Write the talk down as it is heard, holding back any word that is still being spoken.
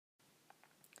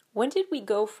When did we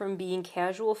go from being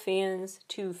casual fans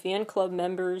to fan club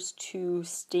members to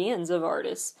stans of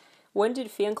artists? When did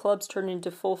fan clubs turn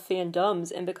into full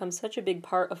fandoms and become such a big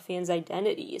part of fans'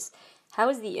 identities? How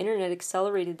has the internet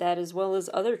accelerated that as well as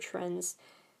other trends?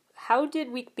 How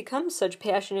did we become such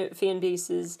passionate fan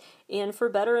bases? And for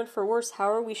better and for worse,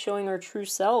 how are we showing our true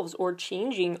selves or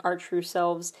changing our true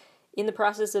selves in the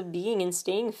process of being and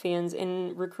staying fans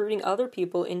and recruiting other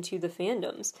people into the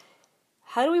fandoms?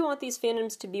 How do we want these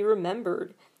fandoms to be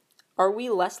remembered? Are we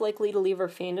less likely to leave our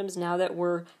fandoms now that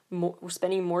we're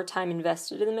spending more time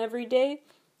invested in them every day?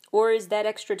 Or is that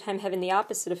extra time having the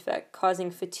opposite effect,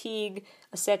 causing fatigue,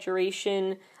 a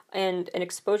saturation, and an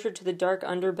exposure to the dark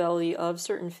underbelly of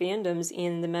certain fandoms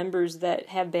and the members that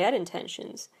have bad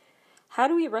intentions? How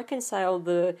do we reconcile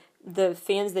the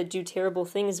fans that do terrible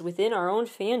things within our own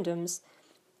fandoms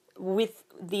with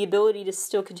the ability to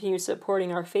still continue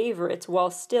supporting our favorites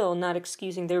while still not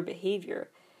excusing their behavior?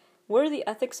 What are the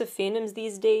ethics of fandoms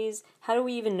these days? How do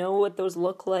we even know what those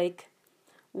look like?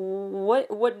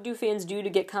 What do fans do to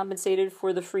get compensated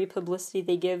for the free publicity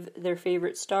they give their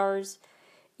favorite stars?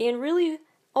 And really,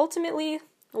 ultimately,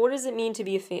 what does it mean to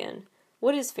be a fan?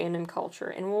 What is fandom culture,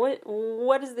 and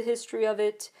what is the history of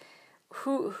it?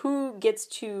 Who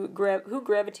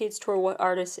gravitates toward what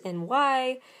artists and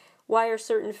why? Why are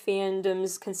certain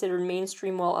fandoms considered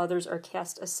mainstream while others are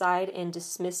cast aside and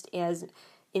dismissed as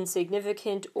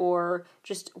insignificant or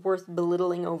just worth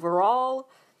belittling overall?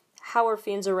 How are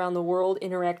fans around the world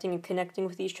interacting and connecting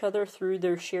with each other through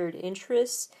their shared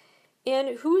interests?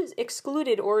 And who is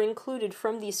excluded or included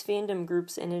from these fandom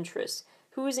groups and interests?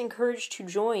 Who is encouraged to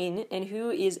join and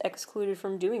who is excluded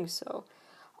from doing so?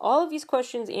 All of these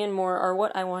questions and more are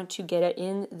what I want to get at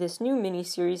in this new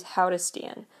mini-series, How to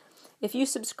Stan. If you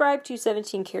subscribe to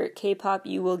 17 Karat K-Pop,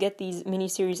 you will get these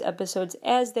mini-series episodes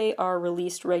as they are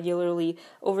released regularly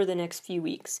over the next few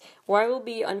weeks, where I will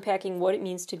be unpacking what it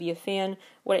means to be a fan,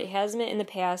 what it has meant in the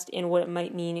past, and what it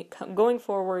might mean going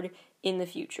forward in the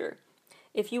future.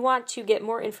 If you want to get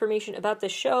more information about the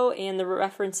show and the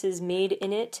references made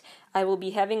in it, I will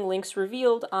be having links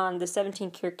revealed on the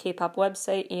 17 Karat K-Pop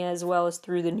website as well as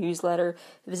through the newsletter.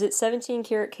 Visit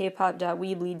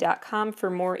 17karatkpop.weebly.com for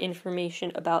more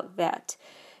information about that.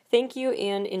 Thank you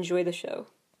and enjoy the show.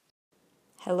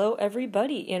 Hello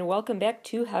everybody and welcome back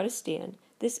to How to Stan.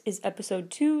 This is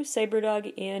episode 2,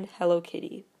 Cyberdog and Hello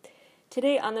Kitty.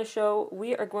 Today on the show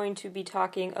we are going to be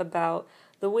talking about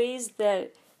the ways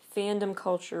that fandom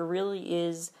culture really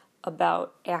is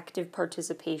about active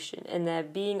participation, and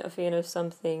that being a fan of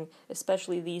something,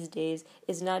 especially these days,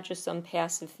 is not just some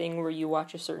passive thing where you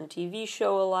watch a certain TV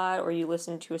show a lot or you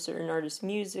listen to a certain artist's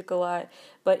music a lot,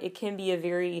 but it can be a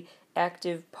very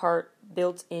active part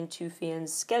built into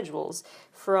fans' schedules,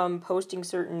 from posting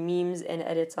certain memes and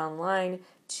edits online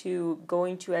to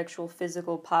going to actual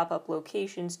physical pop-up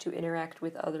locations to interact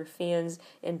with other fans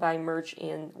and buy merch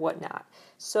and whatnot.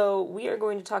 So we are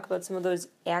going to talk about some of those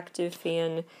active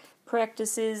fan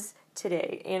practices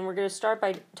today, and we're going to start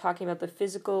by talking about the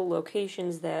physical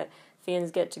locations that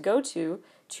fans get to go to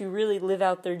really live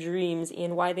out their dreams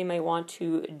and why they might want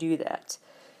to do that.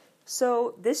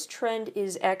 So this trend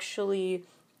is actually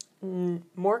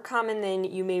more common than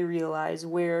you may realize,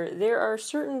 where there are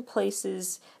certain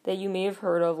places that you may have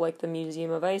heard of, like the Museum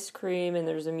of Ice Cream, and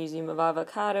there's a Museum of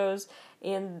Avocados,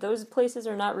 and those places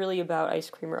are not really about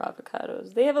ice cream or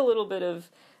avocados. They have a little bit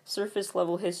of surface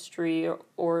level history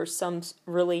or some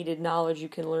related knowledge you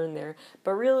can learn there,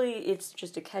 but really it's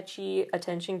just a catchy,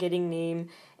 attention-getting name,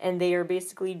 and they are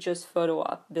basically just photo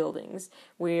op buildings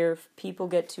where people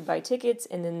get to buy tickets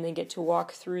and then they get to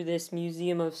walk through this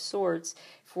museum of sorts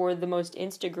for the most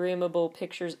Instagrammable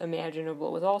pictures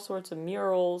imaginable, with all sorts of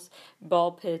murals,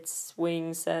 ball pits,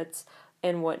 swing sets,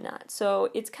 and whatnot. So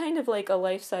it's kind of like a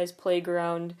life-size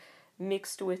playground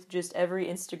mixed with just every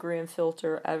Instagram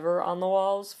filter ever on the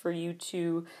walls for you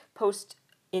to post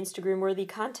Instagram-worthy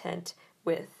content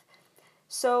with.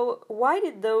 So why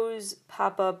did those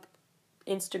pop-up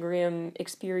Instagram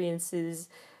experiences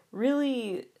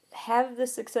really have the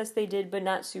success they did but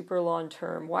not super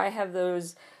long-term? Why have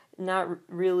those not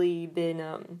really been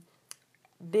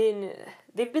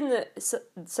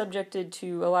subjected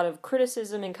to a lot of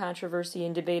criticism and controversy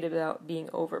and debate about being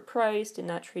overpriced and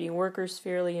not treating workers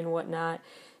fairly and whatnot?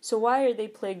 So why are they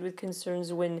plagued with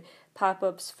concerns when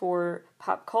pop-ups for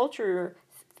pop culture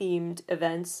themed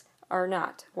events are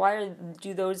not?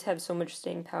 Do those have so much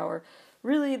staying power?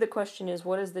 Really, the question is,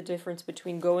 what is the difference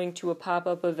between going to a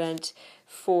pop-up event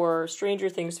for Stranger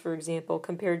Things, for example,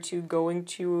 compared to going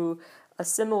to a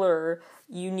similar,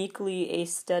 uniquely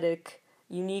aesthetic,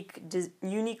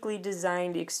 uniquely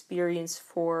designed experience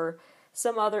for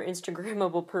some other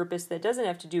Instagrammable purpose that doesn't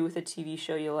have to do with a TV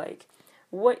show you like.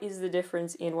 What is the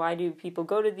difference, and why do people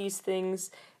go to these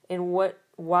things, and what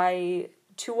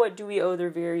do we owe their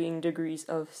varying degrees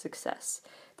of success?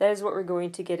 That is what we're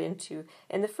going to get into.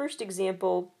 And the first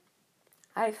example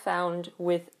I found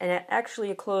with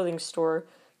actually a clothing store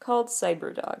called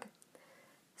Cyberdog.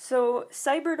 So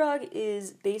Cyberdog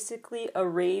is basically a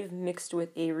rave mixed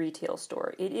with a retail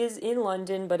store. It is in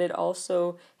London, but it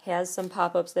also has some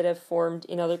pop-ups that have formed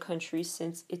in other countries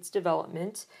since its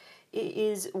development. It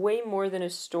is way more than a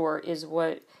store, is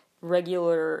what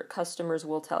regular customers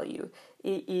will tell you.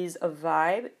 It is a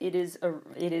vibe. It is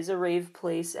a rave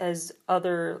place, as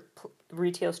other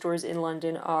retail stores in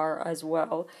London are as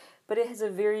well. But it has a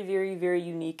very, very, very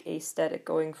unique aesthetic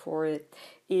going for it.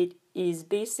 It is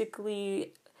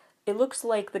basically, it looks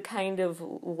like the kind of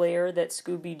lair that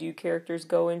Scooby-Doo characters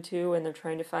go into when they're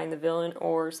trying to find the villain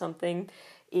or something.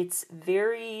 It's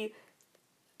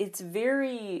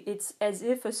as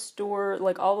if a store,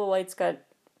 like all the lights got,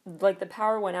 like the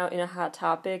power went out in a Hot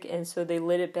Topic, and so they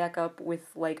lit it back up with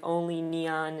like only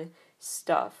neon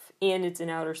stuff, and it's in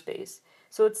outer space.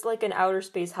 So it's like an outer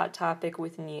space Hot Topic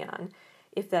with neon,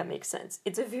 if that makes sense.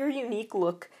 It's a very unique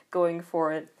look going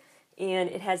for it, and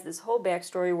it has this whole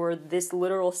backstory where this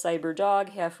literal cyber dog,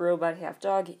 half robot, half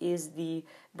dog, is the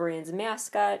brand's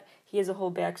mascot. He has a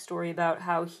whole backstory about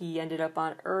how he ended up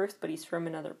on Earth, but he's from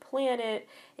another planet,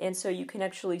 and so you can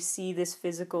actually see this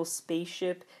physical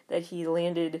spaceship that he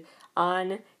landed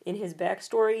on in his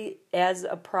backstory as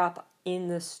a prop in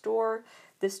the store.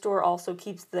 This store also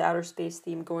keeps the outer space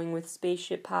theme going with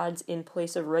spaceship pods in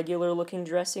place of regular-looking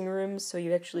dressing rooms, so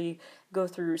you actually go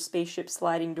through spaceship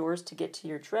sliding doors to get to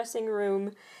your dressing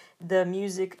room. The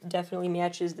music definitely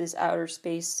matches this outer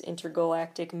space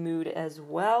intergalactic mood as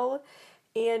well.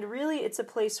 And really, it's a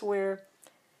place where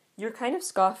you're kind of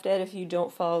scoffed at if you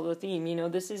don't follow the theme. You know,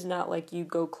 this is not like you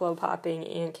go club hopping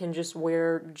and can just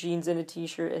wear jeans and a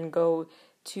t-shirt and go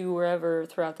to wherever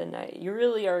throughout the night. You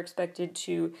really are expected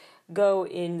to go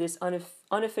in this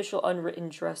unofficial, unwritten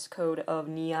dress code of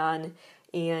neon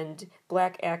and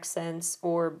black accents,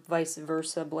 or vice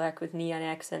versa, black with neon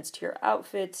accents to your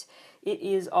outfit. It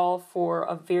is all for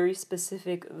a very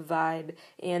specific vibe,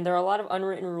 and there are a lot of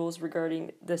unwritten rules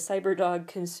regarding the Cyberdog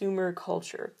consumer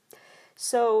culture.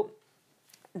 So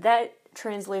that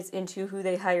translates into who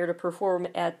they hire to perform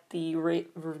at the rave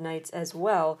nights as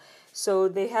well. So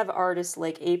they have artists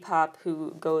like A-pop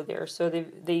who go there. So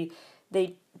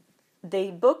they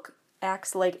book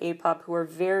acts like A-pop who are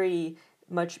very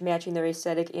much matching their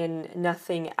aesthetic and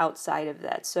nothing outside of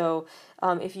that. So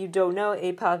if you don't know,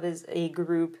 A-pop is a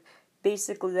group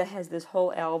basically that has this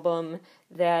whole album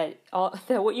that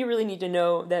what you really need to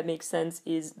know that makes sense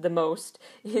is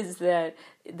that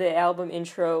the album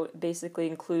intro basically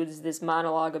includes this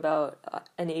monologue about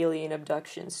an alien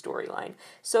abduction storyline.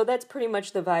 So that's pretty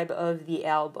much the vibe of the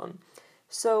album.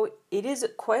 So it is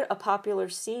quite a popular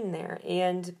scene there,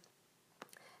 and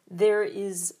there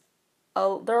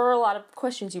are a lot of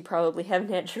questions you probably have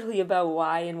naturally about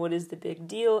why and what is the big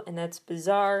deal, and that's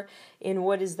bizarre, and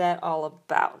what is that all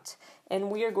about? And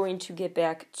we are going to get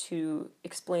back to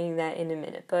explaining that in a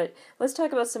minute, but let's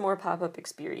talk about some more pop-up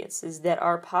experiences that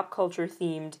are pop culture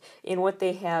themed and what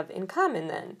they have in common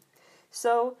then.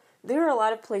 So there are a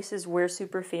lot of places where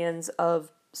super fans of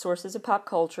sources of pop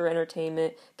culture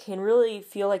entertainment can really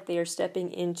feel like they are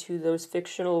stepping into those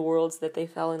fictional worlds that they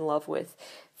fell in love with.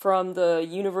 From the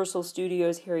Universal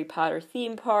Studios Harry Potter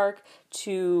theme park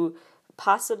to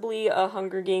possibly a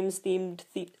Hunger Games themed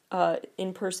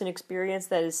in-person experience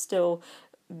that is still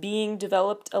being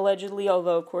developed allegedly,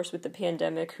 although of course with the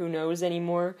pandemic who knows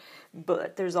anymore.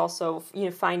 But there's also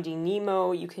Finding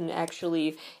Nemo. You can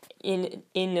actually in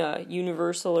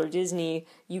Universal or Disney,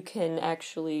 you can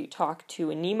actually talk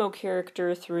to a Nemo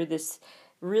character through this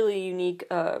really unique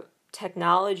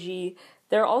technology.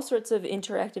 There are all sorts of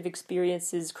interactive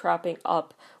experiences cropping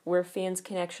up where fans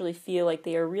can actually feel like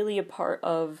they are really a part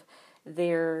of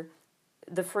the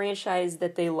franchise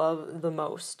that they love the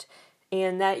most.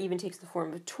 And that even takes the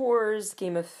form of tours.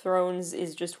 Game of Thrones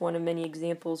is just one of many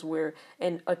examples where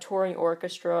a touring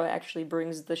orchestra actually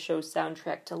brings the show's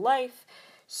soundtrack to life.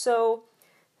 So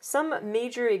some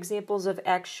major examples of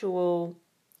actual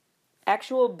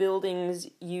actual buildings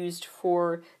used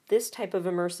for this type of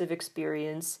immersive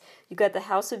experience. You've got the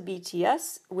House of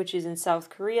BTS, which is in South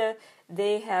Korea.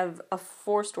 They have a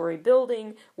 4-story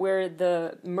building where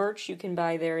the merch you can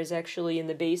buy there is actually in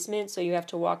the basement, so you have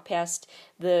to walk past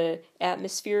the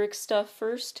atmospheric stuff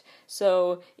first.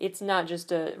 So it's not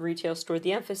just a retail store.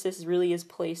 The emphasis really is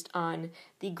placed on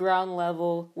the ground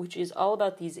level, which is all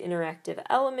about these interactive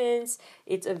elements.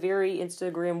 It's a very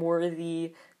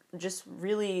Instagram-worthy, just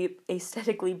really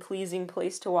aesthetically pleasing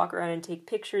place to walk around and take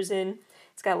pictures in.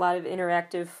 It's got a lot of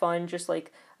interactive fun, just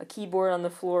like a keyboard on the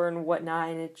floor and whatnot,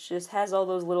 and it just has all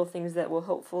those little things that will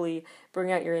hopefully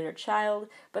bring out your inner child.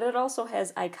 But it also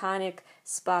has iconic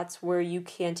spots where you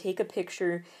can take a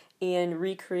picture and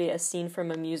recreate a scene from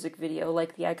a music video,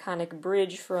 like the iconic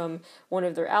bridge from one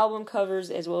of their album covers,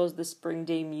 as well as the Spring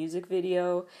Day music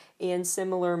video, and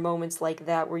similar moments like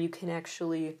that where you can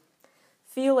actually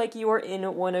feel like you are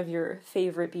in one of your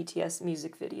favorite BTS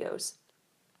music videos.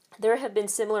 There have been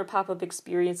similar pop-up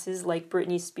experiences like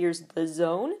Britney Spears' The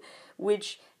Zone,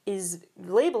 which is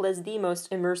labeled as the most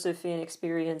immersive fan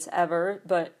experience ever,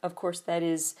 but of course that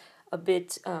is a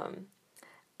bit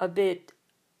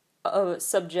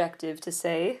subjective to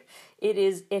say.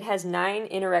 It has 9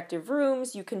 interactive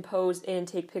rooms. You can pose and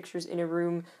take pictures in a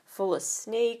room full of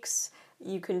snakes.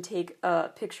 You can take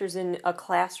pictures in a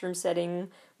classroom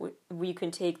setting. You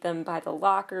can take them by the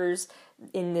lockers,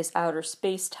 in this outer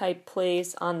space type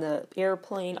place, on the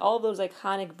airplane. All those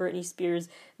iconic Britney Spears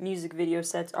music video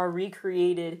sets are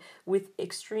recreated with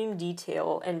extreme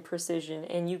detail and precision,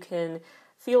 and you can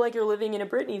feel like you're living in a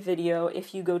Britney video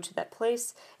if you go to that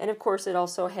place. And of course it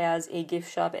also has a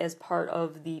gift shop as part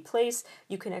of the place.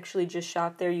 You can actually just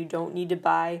shop there. You don't need to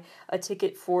buy a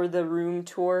ticket for the room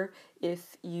tour.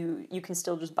 If you can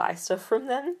still just buy stuff from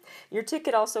them. Your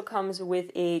ticket also comes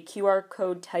with a QR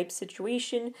code type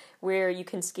situation where you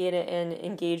can scan it and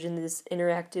engage in this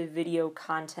interactive video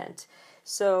content.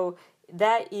 So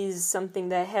that is something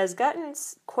that has gotten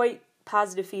quite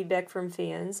positive feedback from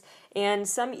fans, and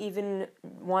some even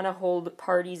want to hold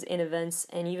parties and events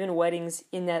and even weddings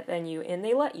in that venue, and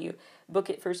they let you book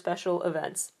it for special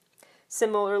events.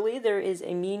 Similarly, there is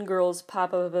a Mean Girls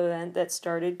pop-up event that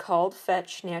started called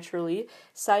Fetch, naturally.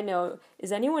 Side note,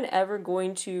 is anyone ever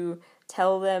going to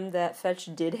tell them that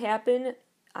Fetch did happen?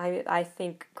 I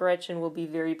think Gretchen will be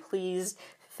very pleased.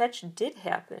 Fetch did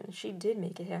happen. She did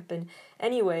make it happen.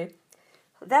 Anyway,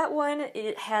 that one,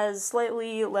 it has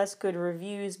slightly less good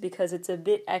reviews because it's a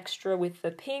bit extra with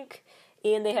the pink,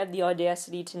 and they have the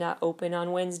audacity to not open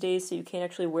on Wednesdays, so you can't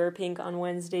actually wear pink on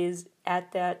Wednesdays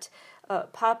at that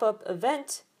pop-up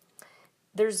event.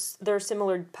 There are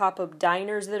similar pop-up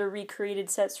diners that are recreated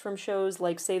sets from shows,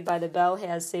 like Saved by the Bell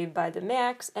has Saved by the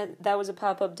Max, and that was a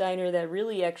pop-up diner that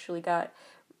really actually got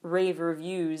rave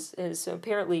reviews, and so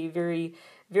apparently very,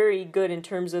 very good in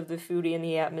terms of the food and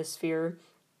the atmosphere,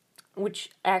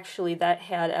 which actually that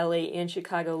had LA and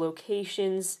Chicago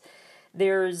locations.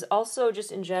 There's also,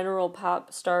 just in general,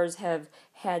 pop stars have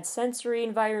had sensory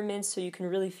environments, so you can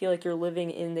really feel like you're living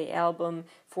in the album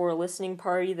for a listening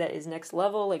party that is next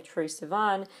level, like Troye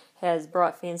Sivan has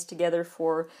brought fans together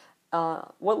for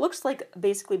what looks like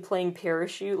basically playing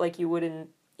Parachute like you would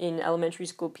in elementary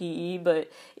school PE,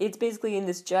 but it's basically in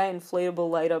this giant inflatable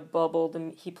light-up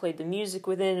bubble. He played the music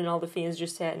within, and all the fans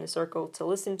just sat in a circle to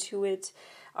listen to it.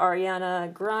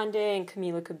 Ariana Grande and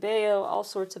Camila Cabello, all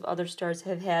sorts of other stars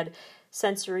have had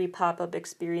sensory pop-up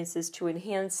experiences to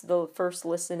enhance the first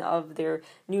listen of their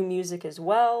new music as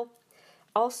well.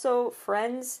 Also,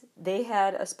 Friends, they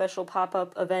had a special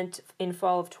pop-up event in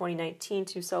fall of 2019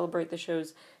 to celebrate the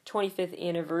show's 25th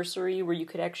anniversary, where you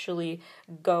could actually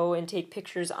go and take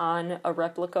pictures on a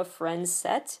replica Friends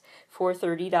set for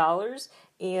 $30,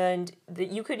 and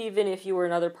you could even, if you were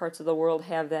in other parts of the world,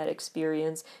 have that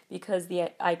experience, because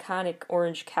the iconic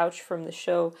orange couch from the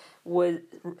show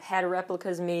had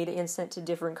replicas made and sent to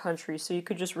different countries, so you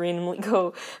could just randomly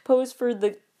go pose for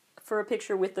a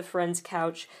picture with the Friends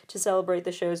couch to celebrate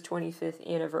the show's 25th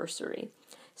anniversary.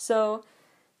 So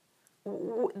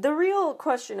the real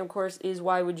question, of course, is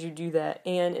why would you do that?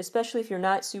 And especially if you're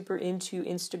not super into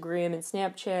Instagram and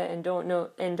Snapchat and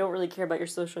don't really care about your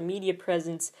social media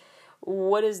presence,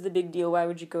 what is the big deal? Why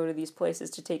would you go to these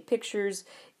places to take pictures?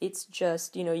 It's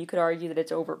just, you could argue that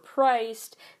it's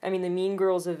overpriced. I mean, the Mean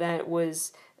Girls event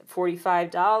was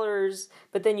 $45,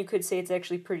 but then you could say it's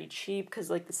actually pretty cheap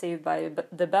because, like, the Saved by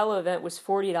the Bell event was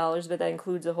 $40, but that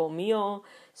includes a whole meal.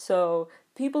 So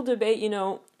people debate,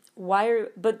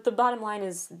 but the bottom line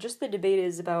is just the debate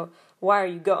is about why are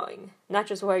you going? Not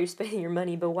just why are you spending your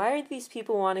money, but why do these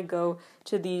people want to go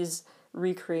to these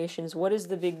recreations? What is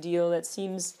the big deal? That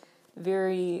seems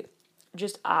very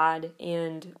just odd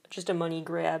and just a money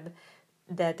grab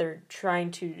that they're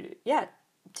trying to,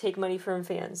 take money from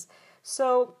fans.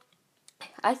 So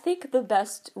I think the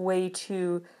best way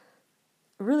to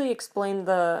really explain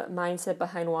the mindset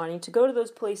behind wanting to go to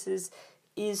those places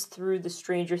is through the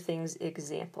Stranger Things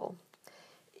example.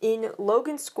 In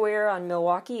Logan Square on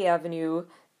Milwaukee Avenue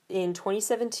in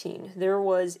 2017, there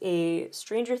was a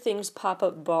Stranger Things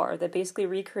pop-up bar that basically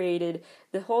recreated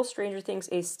the whole Stranger Things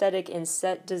aesthetic and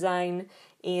set design,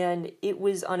 and it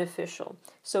was unofficial.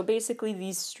 So basically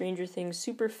these Stranger Things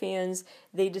super fans,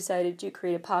 they decided to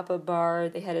create a pop-up bar.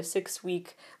 They had a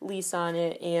 6-week lease on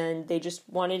it, and they just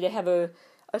wanted to have a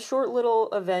short little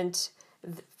event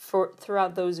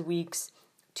throughout those weeks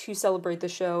to celebrate the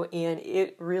show, and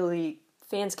it really,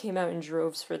 fans came out in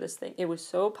droves for this thing. It was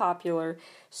so popular.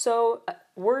 So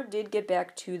word did get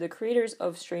back to the creators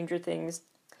of Stranger Things,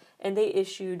 and they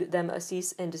issued them a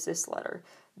cease and desist letter.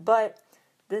 But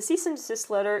the cease and desist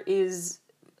letter is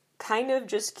kind of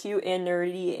just cute and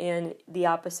nerdy and the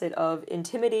opposite of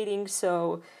intimidating,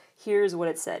 so here's what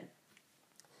it said.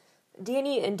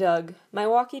 Danny and Doug, my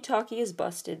walkie-talkie is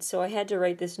busted, so I had to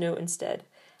write this note instead.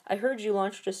 I heard you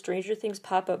launched a Stranger Things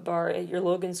pop-up bar at your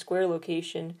Logan Square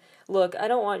location. Look, I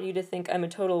don't want you to think I'm a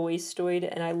total wastoid,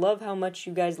 and I love how much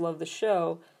you guys love the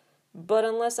show, but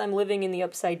unless I'm living in the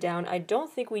Upside Down, I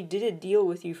don't think we did a deal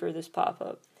with you for this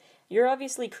pop-up. You're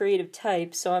obviously creative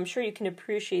type, so I'm sure you can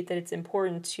appreciate that it's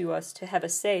important to us to have a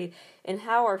say in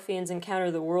how our fans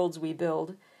encounter the worlds we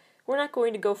build. We're not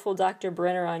going to go full Dr.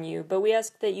 Brenner on you, but we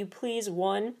ask that you please,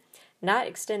 1, not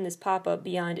extend this pop-up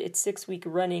beyond its 6-week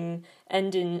run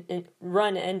ending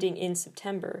in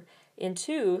September, and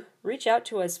 2, reach out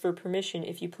to us for permission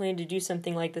if you plan to do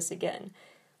something like this again.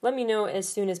 Let me know as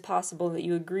soon as possible that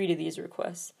you agree to these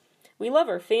requests. We love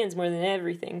our fans more than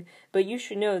everything, but you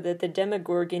should know that the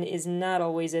Demogorgon is not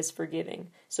always as forgiving,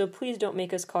 so please don't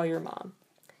make us call your mom.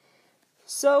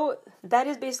 So that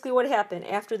is basically what happened.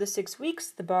 After the 6 weeks,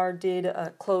 the bar did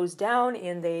close down,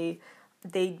 and they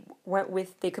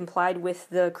complied with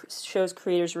the show's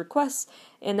creators' requests,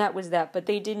 and that was that. But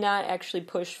they did not actually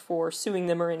push for suing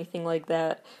them or anything like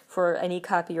that for any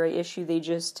copyright issue. They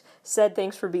just said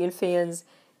thanks for being fans,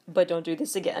 but don't do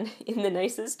this again, in the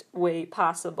nicest way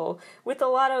possible, with a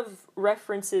lot of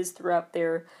references throughout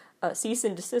their cease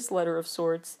and desist letter of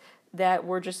sorts that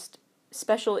were just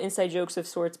special inside jokes of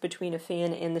sorts between a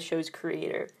fan and the show's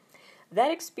creator. That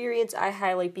experience I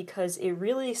highlight because it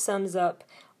really sums up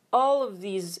all of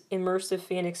these immersive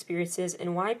fan experiences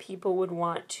and why people would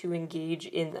want to engage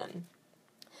in them.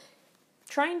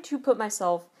 Trying to put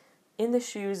myself in the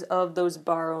shoes of those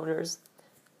bar owners,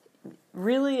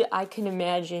 really I can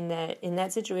imagine that in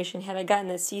that situation, had I gotten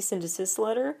a cease and desist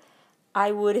letter,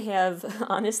 I would have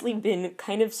honestly been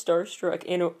kind of starstruck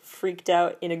and freaked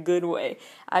out in a good way.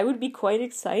 I would be quite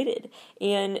excited,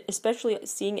 and especially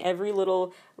seeing every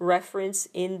little reference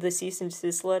in the cease and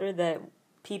desist letter that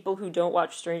people who don't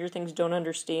watch Stranger Things don't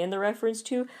understand the reference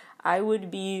to, I would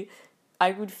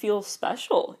feel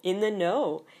special, in the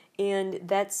know. And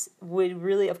would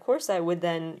really, of course I would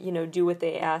then, do what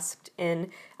they asked. And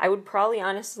I would probably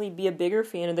honestly be a bigger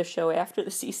fan of the show after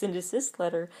the cease and desist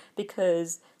letter,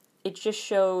 because it just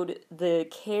showed the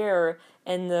care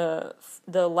and the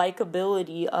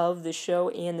likability of the show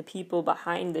and the people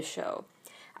behind the show.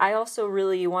 I also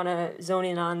really want to zone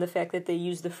in on the fact that they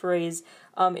use the phrase,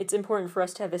 it's important for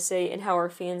us to have a say in how our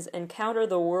fans encounter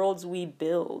the worlds we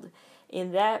build.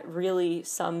 And that really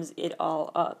sums it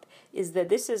all up, is that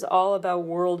this is all about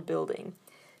world building.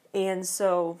 And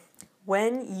so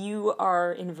when you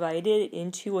are invited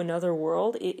into another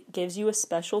world, it gives you a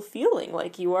special feeling,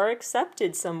 like you are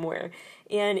accepted somewhere.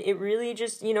 And it really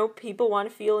just, people want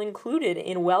to feel included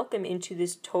and welcome into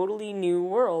this totally new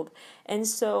world. And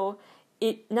so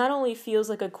it not only feels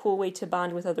like a cool way to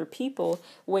bond with other people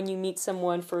when you meet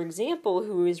someone, for example,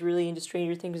 who is really into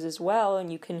Stranger Things as well,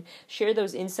 and you can share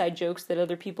those inside jokes that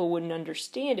other people wouldn't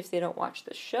understand if they don't watch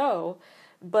the show,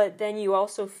 but then you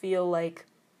also feel like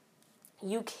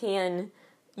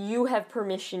you have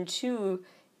permission to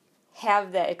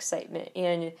have that excitement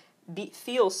and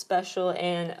feel special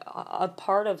and a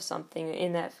part of something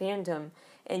in that fandom,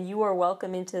 and you are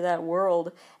welcome into that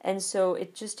world. And so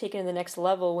it's just taken to the next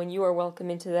level when you are welcome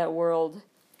into that world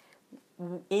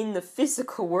in the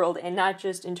physical world, and not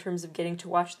just in terms of getting to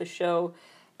watch the show,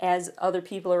 as other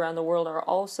people around the world are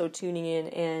also tuning in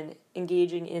and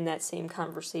engaging in that same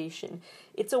conversation.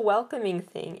 It's a welcoming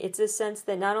thing. It's a sense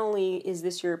that not only is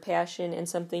this your passion and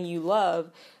something you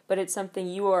love, but it's something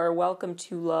you are welcome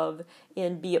to love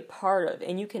and be a part of,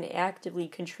 and you can actively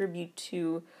contribute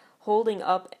to holding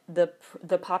up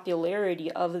the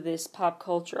popularity of this pop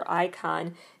culture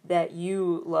icon that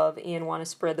you love and want to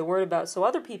spread the word about so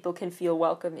other people can feel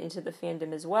welcome into the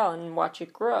fandom as well and watch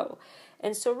it grow.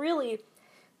 And so really,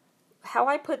 how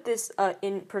I put this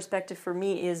in perspective for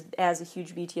me is, as a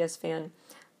huge BTS fan,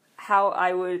 how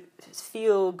I would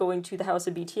feel going to the house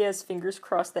of BTS, fingers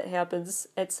crossed that happens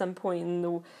at some point in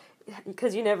the,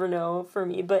 because you never know for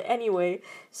me, but anyway,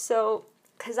 so,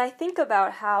 because I think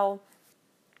about how,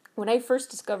 when I first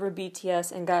discovered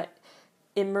BTS and got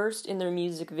immersed in their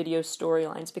music video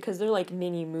storylines, because they're like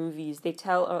mini movies, they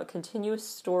tell a continuous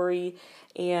story,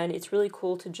 and it's really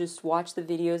cool to just watch the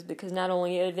videos, because not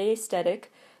only are they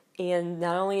aesthetic, and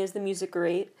not only is the music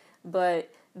great,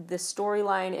 but the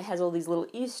storyline, it has all these little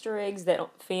Easter eggs that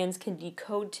fans can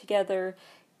decode together,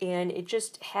 and it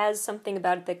just has something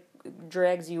about it that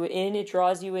drags you in, it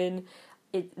draws you in.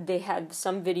 They had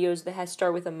some videos that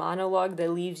start with a monologue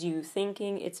that leaves you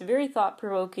thinking. It's very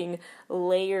thought-provoking,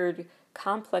 layered,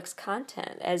 complex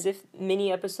content, as if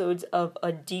mini episodes of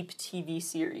a deep TV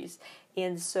series.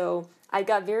 And so I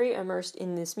got very immersed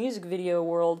in this music video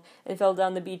world and fell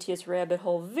down the BTS rabbit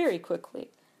hole very quickly.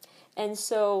 And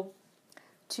so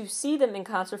to see them in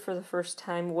concert for the first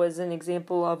time was an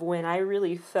example of when I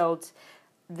really felt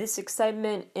this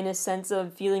excitement in a sense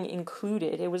of feeling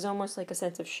included. It was almost like a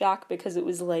sense of shock, because it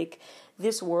was like,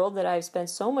 this world that I've spent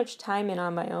so much time in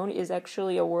on my own is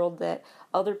actually a world that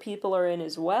other people are in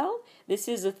as well. This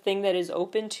is a thing that is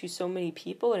open to so many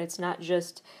people, and it's not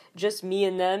just me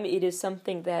and them. It is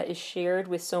something that is shared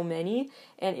with so many,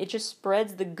 and it just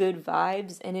spreads the good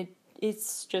vibes, and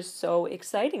it's just so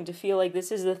exciting to feel like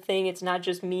this is a thing. It's not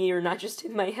just me, or not just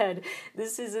in my head.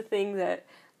 This is a thing that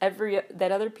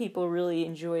other people really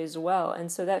enjoy as well.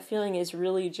 And so that feeling is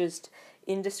really just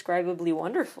indescribably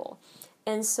wonderful.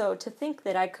 And so to think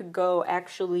that I could go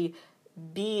actually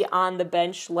be on the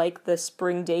bench like the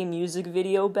Spring Day music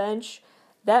video bench,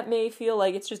 that may feel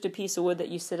like it's just a piece of wood that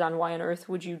you sit on. Why on earth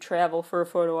would you travel for a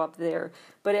photo op there?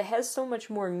 But it has so much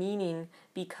more meaning,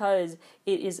 because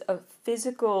it is a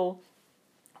physical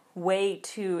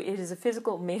it is a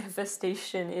physical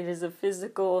manifestation, it is a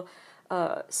physical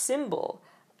symbol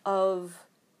of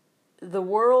the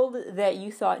world that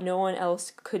you thought no one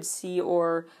else could see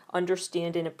or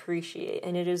understand and appreciate.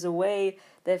 And it is a way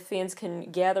that fans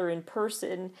can gather in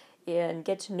person and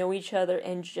get to know each other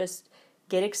and just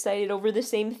get excited over the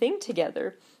same thing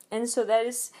together. And so that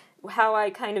is how I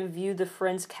kind of view the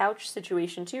Friends couch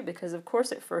situation too, because of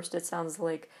course at first it sounds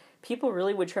like people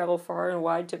really would travel far and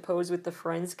wide to pose with the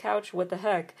Friends couch. What the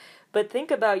heck? But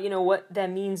think about, what that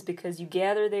means, because you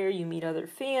gather there, you meet other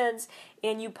fans,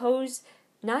 and you pose.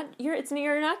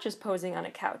 You're not just posing on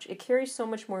a couch. It carries so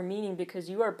much more meaning, because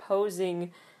you are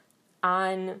posing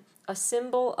on a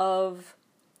symbol of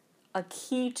a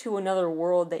key to another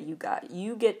world that you got.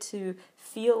 You get to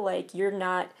feel like you're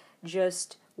not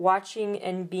just watching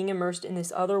and being immersed in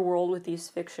this other world with these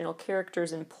fictional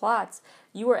characters and plots.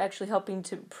 You are actually helping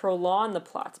to prolong the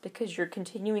plots, because you're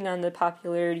continuing on the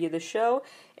popularity of the show,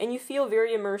 and you feel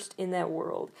very immersed in that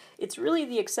world. It's really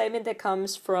the excitement that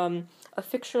comes from a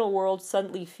fictional world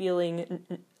suddenly feeling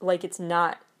like it's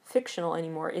not fictional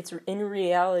anymore. It's in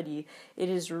reality. It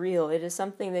is real. It is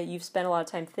something that you've spent a lot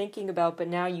of time thinking about, but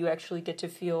now you actually get to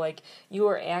feel like you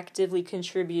are actively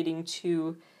contributing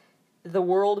to the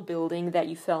world building that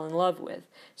you fell in love with.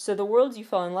 So the worlds you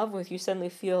fell in love with, you suddenly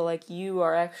feel like you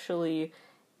are actually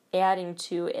adding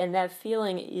to, and that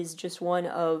feeling is just one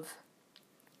of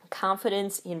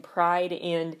confidence and pride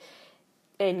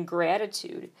and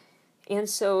gratitude. And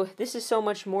so this is so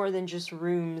much more than just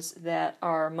rooms that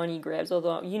are money grabs,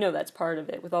 although that's part of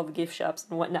it with all the gift shops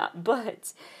and whatnot.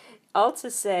 But all to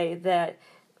say that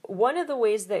one of the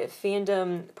ways that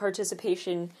fandom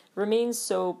participation remains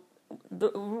so,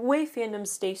 the way fandoms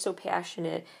stay so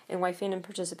passionate and why fandom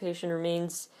participation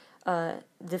remains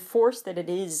the force that it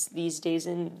is these days,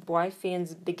 and why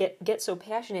fans get so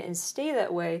passionate and stay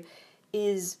that way,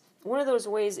 is one of those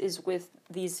ways is with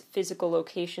these physical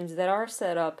locations that are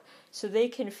set up so they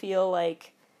can feel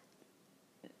like,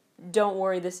 don't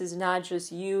worry, this is not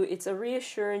just you. It's a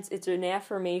reassurance, it's an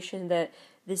affirmation that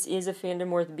this is a fandom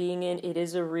worth being in. It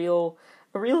is a real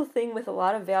thing with a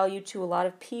lot of value to a lot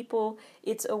of people.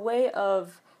 It's a way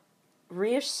of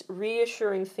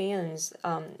reassuring fans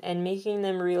and making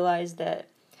them realize that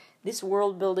this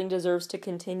world building deserves to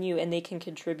continue, and they can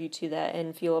contribute to that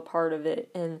and feel a part of it.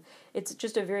 And it's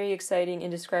just a very exciting,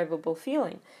 indescribable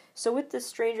feeling. So with the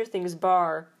Stranger Things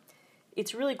bar,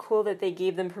 it's really cool that they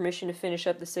gave them permission to finish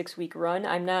up the 6-week run.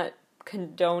 I'm not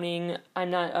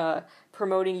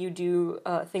promoting you do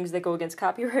things that go against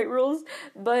copyright rules,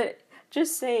 but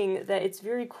just saying that it's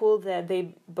very cool that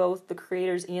they both, the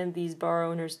creators and these bar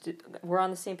owners, were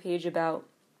on the same page about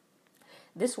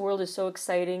this world is so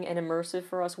exciting and immersive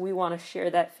for us. We want to share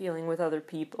that feeling with other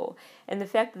people. And the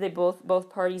fact that they both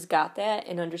parties got that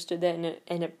and understood that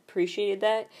and appreciated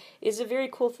that is a very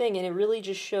cool thing. And it really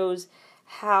just shows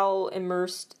how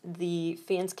immersed the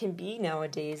fans can be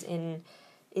nowadays. And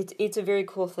it's a very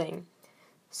cool thing.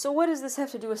 So what does this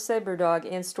have to do with Cyberdog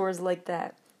and stores like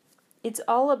that? It's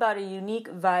all about a unique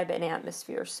vibe and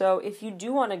atmosphere. So if you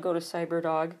do want to go to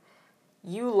Cyberdog,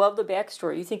 you love the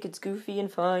backstory, you think it's goofy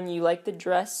and fun, you like the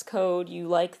dress code, you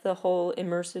like the whole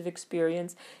immersive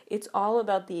experience, it's all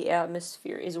about the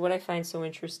atmosphere, is what I find so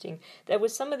interesting. That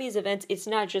with some of these events, it's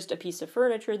not just a piece of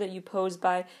furniture that you pose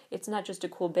by, it's not just a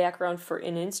cool background for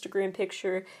an Instagram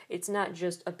picture, it's not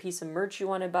just a piece of merch you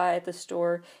want to buy at the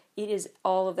store, it is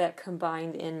all of that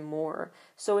combined and more.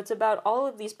 So it's about all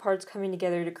of these parts coming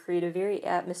together to create a very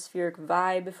atmospheric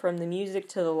vibe, from the music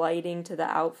to the lighting to the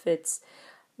outfits.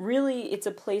 Really, it's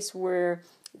a place where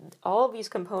all of these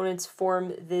components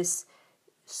form this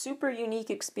super unique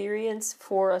experience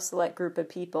for a select group of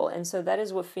people. And so that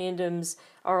is what fandoms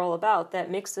are all about,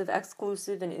 that mix of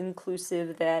exclusive and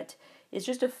inclusive that is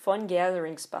just a fun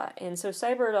gathering spot. And so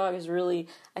Cyberdog is really,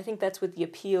 I think that's what the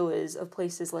appeal is of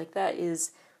places like that,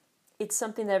 is it's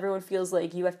something that everyone feels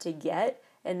like you have to get,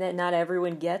 and that not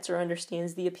everyone gets or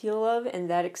understands the appeal of, and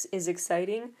that is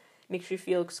exciting. Makes you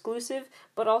feel exclusive,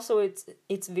 but also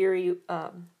it's very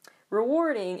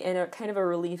rewarding and a kind of a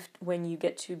relief when you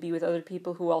get to be with other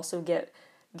people who also get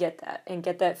that and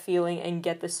get that feeling and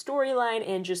get the storyline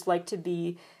and just like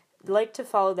to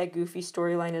follow that goofy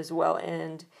storyline as well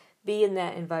and be in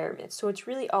that environment. So it's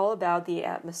really all about the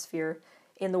atmosphere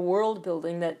and the world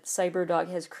building that Cyberdog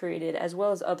has created, as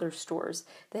well as other stores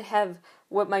that have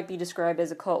what might be described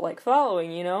as a cult-like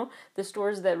following, the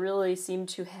stores that really seem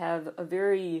to have a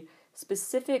very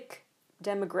specific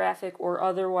demographic or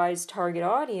otherwise target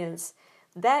audience.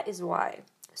 That is why.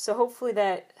 So hopefully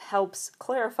that helps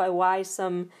clarify why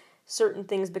some certain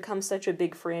things become such a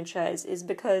big franchise, is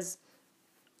because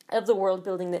of the world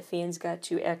building that fans got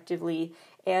to actively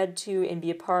add to and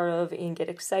be a part of and get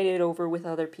excited over with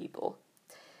other people.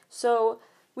 So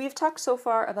we've talked so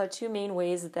far about two main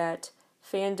ways that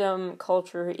fandom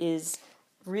culture is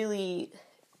really,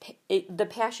 the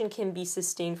passion can be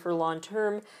sustained for long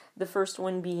term. The first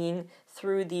one being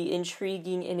through the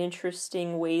intriguing and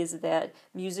interesting ways that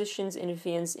musicians and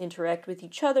fans interact with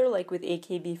each other, like with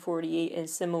AKB48 and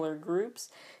similar groups.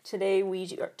 Today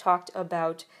we talked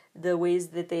about the ways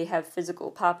that they have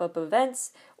physical pop-up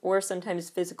events, or sometimes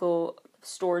physical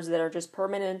stores that are just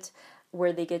permanent,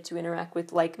 where they get to interact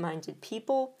with like-minded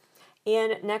people.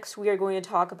 And next we are going to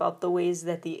talk about the ways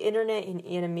that the internet and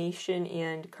animation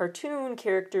and cartoon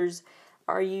characters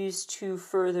are used to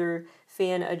further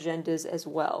fan agendas as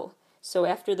well. So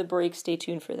after the break, stay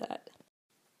tuned for that.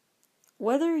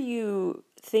 Whether you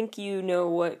think you know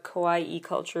what kawaii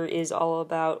culture is all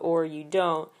about or you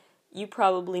don't, you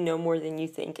probably know more than you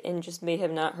think and just may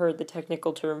have not heard the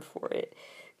technical term for it.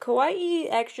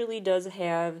 Kawaii actually does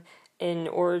have an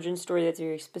origin story that's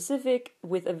very specific,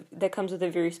 that comes with a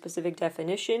very specific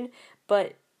definition,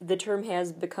 but the term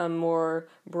has become more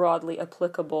broadly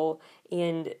applicable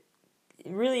and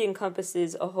really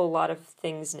encompasses a whole lot of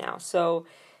things now. So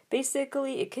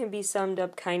basically it can be summed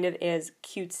up kind of as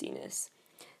cutesiness.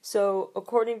 So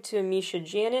according to Misha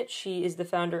Janet, she is the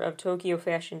founder of Tokyo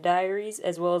Fashion Diaries,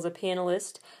 as well as a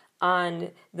panelist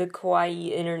on the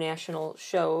Kawaii International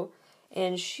show,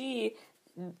 and she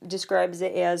describes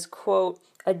it as, quote,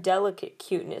 a delicate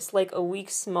cuteness, like a weak,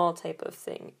 small type of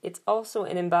thing. It's also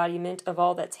an embodiment of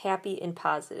all that's happy and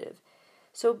positive.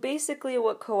 So basically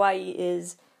what kawaii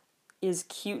is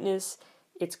cuteness,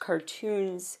 it's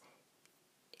cartoons,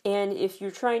 and if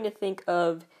you're trying to think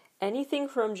of anything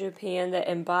from Japan that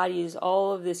embodies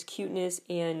all of this cuteness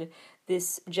and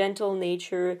this gentle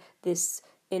nature, this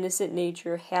innocent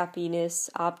nature, happiness,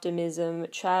 optimism,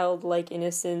 childlike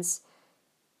innocence,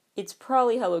 it's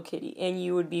probably Hello Kitty, and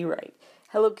you would be right.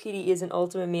 Hello Kitty is an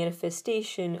ultimate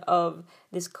manifestation of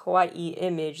this kawaii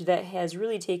image that has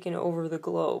really taken over the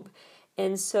globe.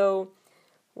 And so,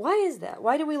 why is that?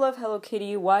 Why do we love Hello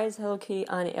Kitty? Why is Hello Kitty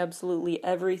on absolutely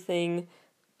everything?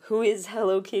 Who is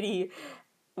Hello Kitty?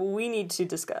 We need to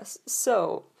discuss.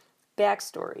 So,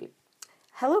 backstory.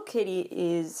 Hello Kitty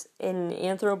is an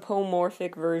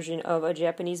anthropomorphic version of a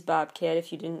Japanese bobcat,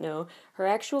 if you didn't know. Her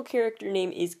actual character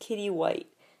name is Kitty White.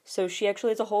 So she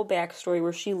actually has a whole backstory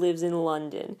where she lives in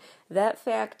London. That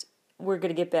fact we're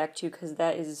going to get back to because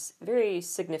that is very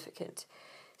significant.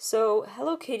 So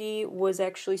Hello Kitty was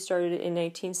actually started in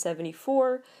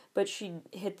 1974, but she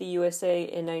hit the USA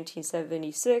in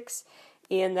 1976,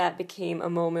 and that became a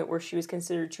moment where she was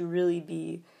considered to really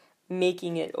be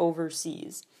making it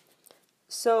overseas.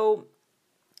 So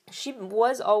she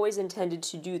was always intended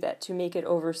to do that, to make it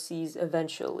overseas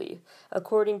eventually.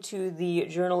 According to the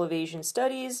Journal of Asian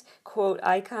Studies, quote,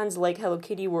 icons like Hello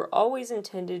Kitty were always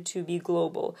intended to be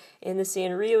global. And the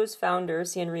Sanrio's founder,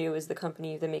 Sanrio is the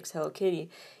company that makes Hello Kitty,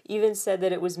 even said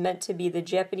that it was meant to be the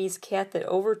Japanese cat that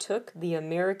overtook the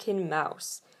American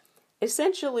mouse.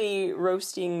 Essentially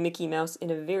roasting Mickey Mouse in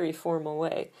a very formal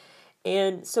way.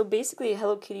 And so basically,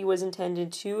 Hello Kitty was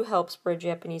intended to help spread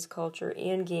Japanese culture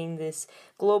and gain this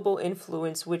global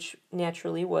influence, which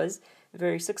naturally was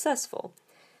very successful.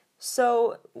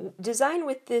 So, designed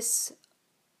with this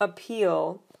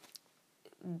appeal,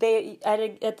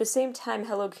 at the same time,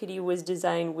 Hello Kitty was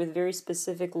designed with very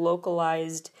specific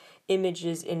localized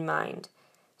images in mind.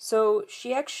 So,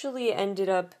 she actually ended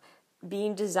up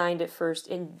being designed at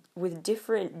first with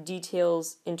different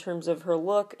details in terms of her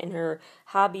look and her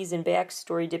hobbies and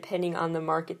backstory depending on the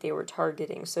market they were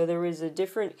targeting. So there was a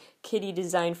different kitty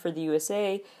design for the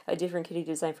USA, a different kitty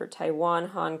design for Taiwan,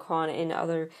 Hong Kong, and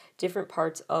other different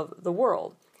parts of the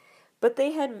world. But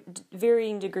they had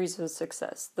varying degrees of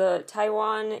success. The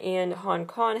Taiwan and Hong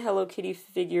Kong Hello Kitty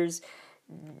figures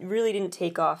really didn't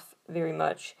take off very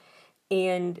much,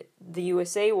 and the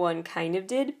USA one kind of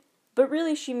did. But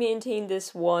really, she maintained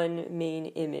this one main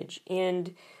image.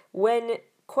 And when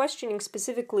questioning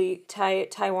specifically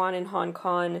Taiwan and Hong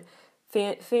Kong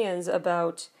fans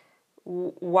about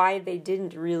why they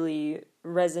didn't really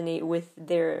resonate with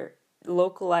their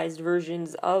localized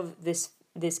versions of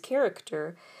this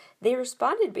character, they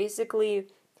responded basically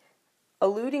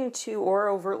alluding to or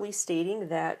overtly stating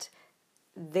that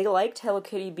they liked Hello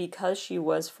Kitty because she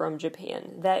was from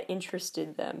Japan. That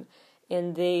interested them.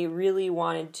 And they really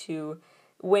wanted to,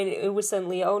 when it was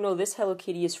suddenly, oh no, this Hello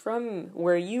Kitty is from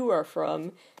where you are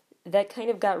from, that kind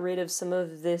of got rid of some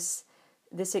of this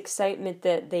excitement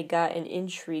that they got and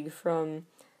intrigue from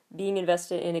being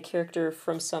invested in a character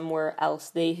from somewhere else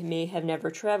they may have never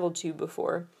traveled to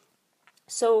before.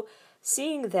 So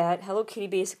seeing that, Hello Kitty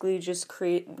basically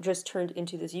just turned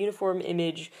into this uniform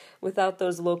image without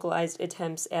those localized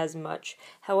attempts as much.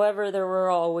 However, there were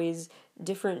always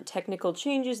different technical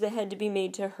changes that had to be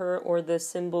made to her or the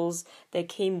symbols that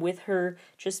came with her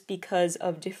just because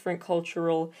of different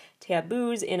cultural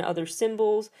taboos and other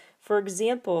symbols. For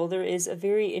example, there is a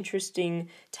very interesting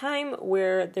time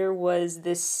where there was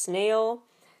this snail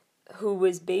who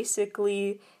was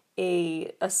basically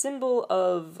a symbol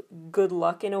of good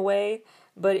luck in a way,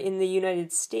 but in the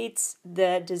United States,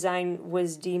 that design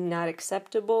was deemed not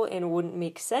acceptable and wouldn't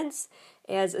make sense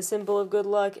as a symbol of good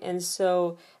luck, and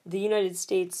so the United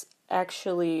States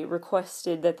actually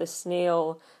requested that the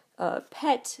snail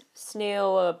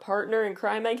partner in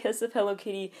crime, I guess, of Hello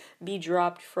Kitty be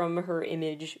dropped from her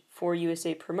image for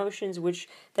USA promotions, which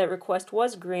that request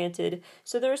was granted.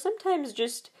 So there are sometimes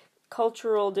just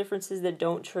cultural differences that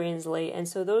don't translate, and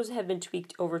so those have been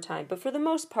tweaked over time. But for the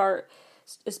most part,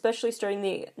 especially starting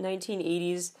the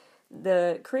 1980s,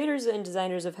 the creators and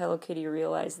designers of Hello Kitty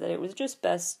realized that it was just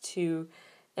best to,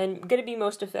 and going to be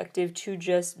most effective, to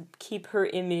just keep her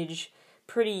image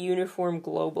pretty uniform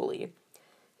globally.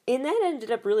 And that ended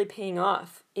up really paying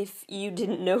off. If you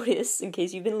didn't notice, in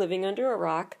case you've been living under a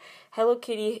rock, Hello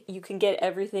Kitty, you can get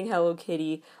everything Hello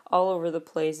Kitty all over the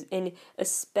place, and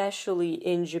especially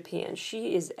in Japan.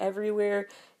 She is everywhere.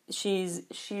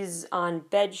 She's on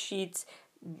bed sheets,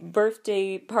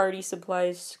 birthday party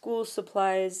supplies, school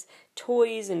supplies,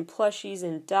 toys and plushies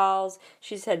and dolls.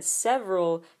 She's had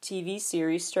several TV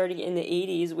series starting in the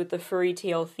 80s with the Furry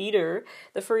Tale Theater.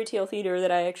 The Furry Tale Theater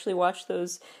that I actually watched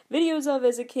those videos of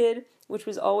as a kid, which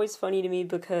was always funny to me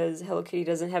because Hello Kitty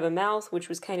doesn't have a mouth, which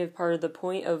was kind of part of the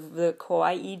point of the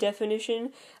kawaii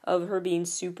definition of her being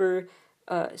super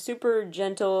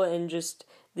gentle and just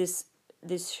this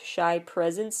shy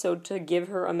presence, so to give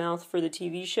her a mouth for the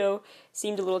TV show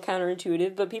seemed a little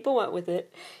counterintuitive, but people went with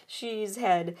it. She's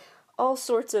had all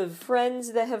sorts of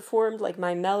friends that have formed, like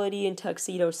My Melody and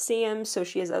Tuxedo Sam, so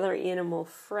she has other animal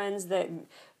friends that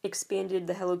expanded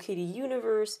the Hello Kitty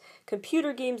universe,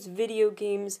 computer games, video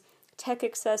games, tech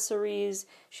accessories.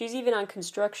 She's even on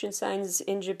construction signs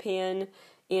in Japan,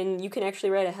 and you can actually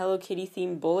ride a Hello Kitty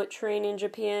themed bullet train in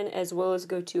Japan, as well as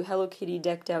go to Hello Kitty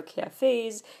decked out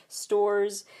cafes,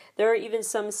 stores. There are even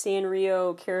some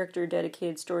Sanrio character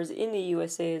dedicated stores in the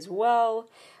USA as well.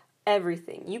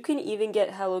 Everything. You can even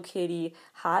get Hello Kitty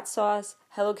hot sauce,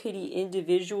 Hello Kitty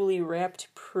individually wrapped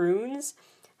prunes,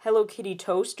 Hello Kitty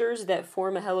toasters that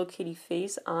form a Hello Kitty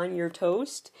face on your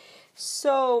toast.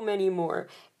 So many more.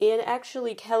 And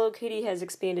actually, Hello Kitty has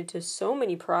expanded to so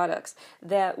many products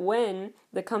that when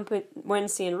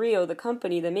Sanrio, the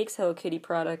company that makes Hello Kitty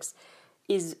products,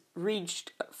 is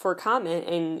reached for comment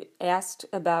and asked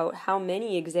about how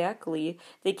many exactly,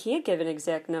 they can't give an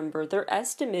exact number. Their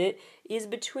estimate is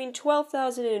between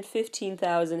 12,000 and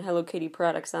 15,000 Hello Kitty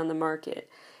products on the market.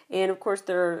 And of course,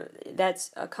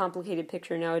 that's a complicated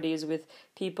picture nowadays with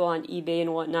people on eBay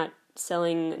and whatnot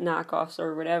selling knockoffs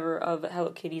or whatever of Hello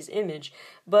Kitty's image.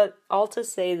 But all to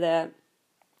say that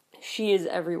she is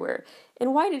everywhere.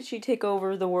 And why did she take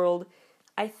over the world?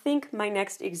 I think my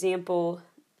next example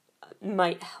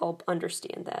might help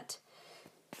understand that.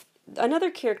 Another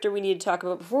character we need to talk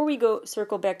about before we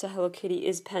circle back to Hello Kitty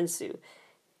is Pensu.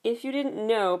 If you didn't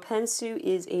know, Pensu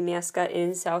is a mascot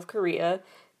in South Korea,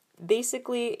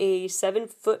 basically a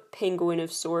 7-foot penguin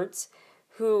of sorts,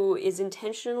 who is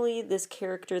intentionally this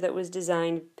character that was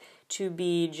designed to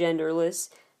be genderless,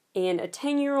 and a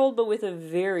 10-year-old but with a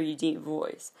very deep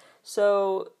voice.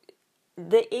 So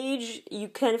the age, you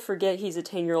kind of forget he's a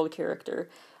 10-year-old character,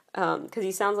 because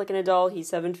he sounds like an adult, he's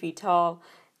 7 feet tall,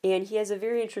 and he has a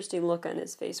very interesting look on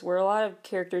his face, where a lot of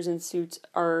characters in suits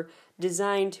are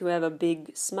designed to have a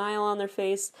big smile on their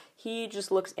face. He just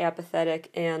looks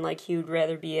apathetic and like he would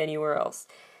rather be anywhere else.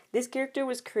 This character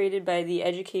was created by the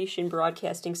Education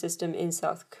Broadcasting System in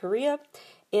South Korea,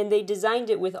 and they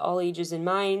designed it with all ages in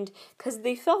mind because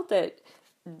they felt that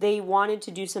they wanted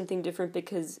to do something different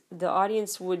because the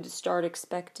audience would start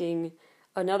expecting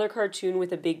another cartoon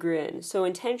with a big grin. So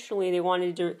intentionally they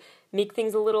wanted to make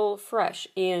things a little fresh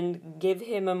and give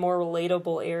him a more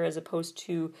relatable air as opposed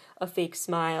to a fake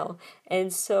smile.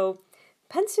 And so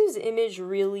Pensu's image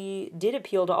really did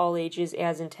appeal to all ages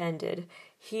as intended.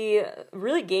 He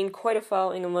really gained quite a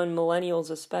following among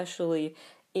millennials especially,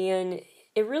 and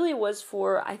it really was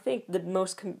for, I think,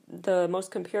 the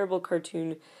most comparable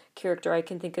cartoon character I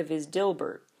can think of is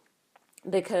Dilbert,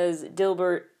 because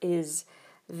Dilbert is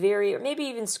very, or maybe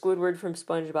even Squidward from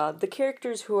SpongeBob, the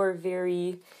characters who are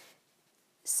very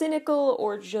cynical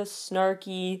or just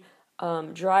snarky,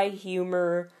 dry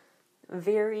humor,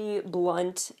 very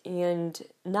blunt, and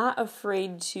not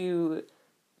afraid to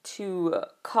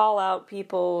call out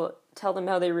people, tell them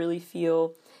how they really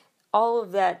feel. All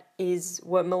of that is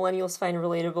what millennials find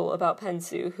relatable about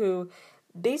Pensu, who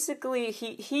basically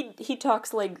he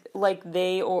talks like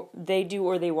they do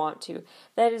or they want to.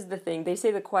 That is the thing. They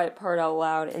say the quiet part out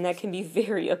loud, and that can be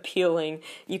very appealing.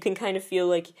 You can kind of feel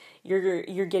like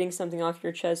you're getting something off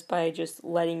your chest by just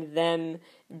letting them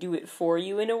do it for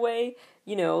you in a way.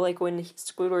 You know, like when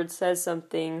Squidward says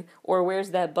something, or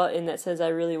where's that button that says I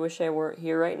really wish I weren't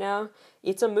here right now?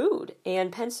 It's a mood,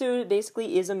 and Pensu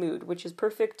basically is a mood, which is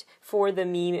perfect for the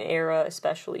meme era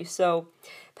especially. So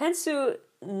Pensu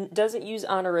doesn't use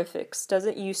honorifics,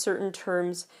 doesn't use certain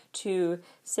terms to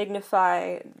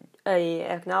signify a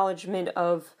acknowledgement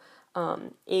of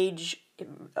age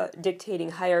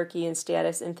dictating hierarchy and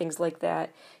status and things like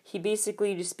that. He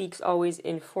basically just speaks always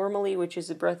informally, which is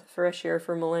a breath of fresh air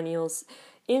for millennials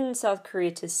in South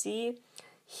Korea to see.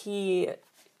 He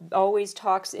always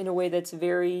talks in a way that's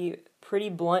very pretty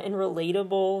blunt and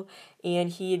relatable, and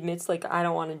he admits like, I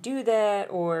don't want to do that,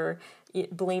 or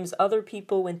it blames other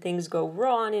people when things go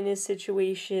wrong in his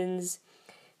situations.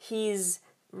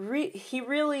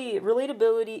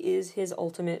 Relatability is his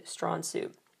ultimate strong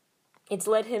suit. It's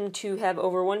led him to have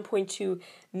over 1.2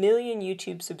 million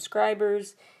YouTube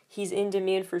subscribers. He's in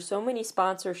demand for so many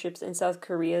sponsorships in South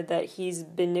Korea that he's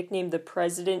been nicknamed the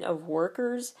President of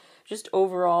Workers, just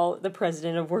overall the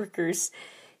President of Workers.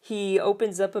 He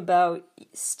opens up about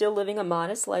still living a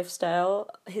modest lifestyle.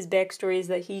 His backstory is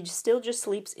that he still just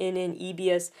sleeps in an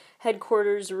EBS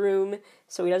headquarters room,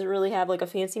 so he doesn't really have like a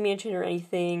fancy mansion or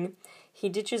anything. He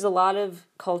ditches a lot of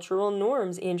cultural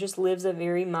norms and just lives a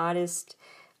very modest,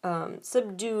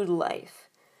 subdued life.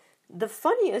 The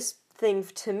funniest thing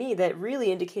to me that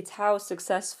really indicates how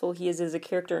successful he is as a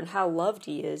character and how loved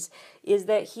he is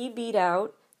that he beat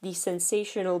out the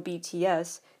sensational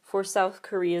BTS for South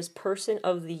Korea's Person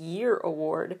of the Year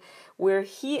award, where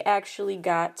he actually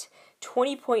got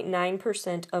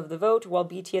 20.9% of the vote, while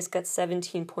BTS got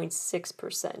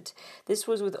 17.6%. This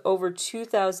was with over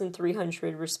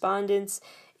 2,300 respondents,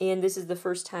 and this is the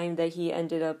first time that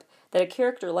that a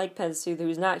character like Pensu,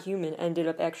 who's not human, ended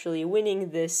up actually winning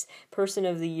this Person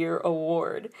of the Year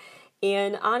award.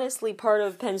 And honestly, part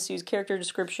of Pensu's character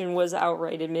description was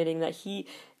outright admitting that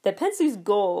Pensu's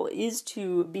goal is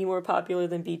to be more popular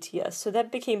than BTS, so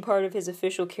that became part of his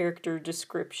official character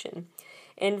description.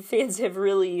 And fans have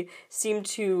really seemed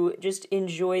to just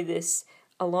enjoy this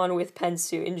along with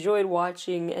Pensu, enjoyed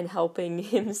watching and helping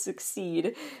him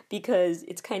succeed, because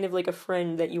it's kind of like a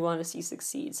friend that you want to see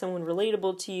succeed. Someone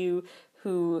relatable to you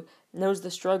who knows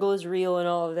the struggle is real and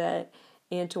all of that,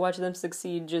 and to watch them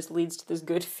succeed just leads to this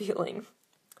good feeling.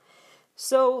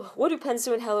 So, what do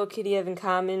Pensu and Hello Kitty have in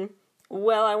common?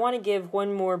 Well, I want to give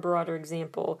one more broader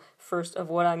example first of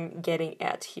what I'm getting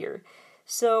at here.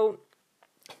 So,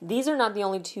 these are not the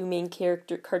only two main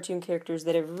cartoon characters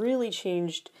that have really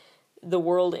changed the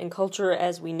world and culture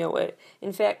as we know it.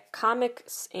 In fact,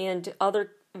 comics and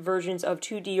other versions of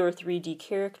 2D or 3D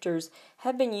characters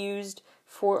have been used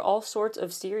for all sorts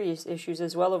of serious issues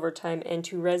as well over time, and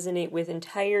to resonate with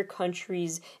entire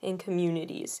countries and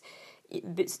communities.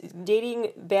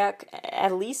 Dating back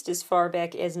at least as far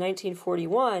back as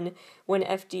 1941, when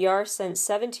FDR sent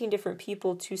 17 different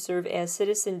people to serve as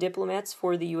citizen diplomats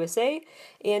for the USA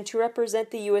and to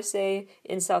represent the USA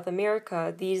in South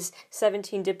America. These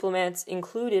 17 diplomats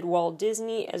included Walt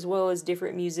Disney, as well as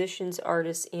different musicians,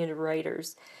 artists, and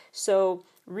writers. So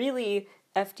really,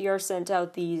 FDR sent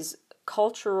out these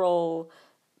cultural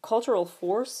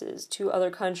forces to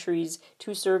other countries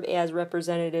to serve as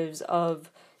representatives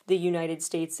of the United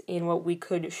States and what we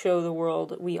could show the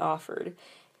world we offered.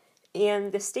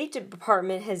 And the State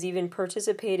Department has even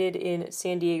participated in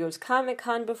San Diego's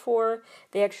Comic-Con before.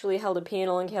 They actually held a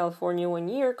panel in California one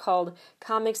year called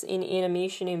Comics and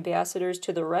Animation Ambassadors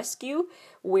to the Rescue,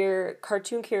 where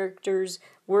cartoon characters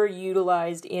were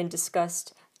utilized and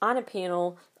discussed on a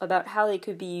panel about how they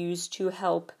could be used to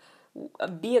help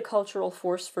be a cultural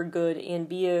force for good and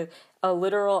be a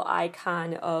literal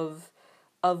icon of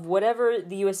whatever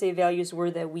the USA values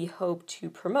were that we hope to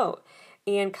promote.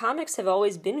 And comics have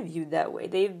always been viewed that way.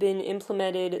 They've been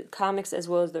implemented, comics as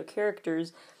well as their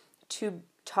characters, to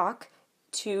talk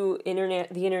to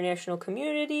the international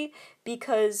community,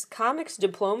 because comics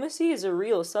diplomacy is a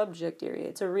real subject area.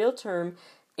 It's a real term,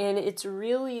 and it's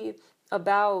really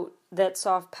about that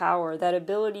soft power, that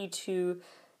ability to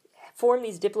form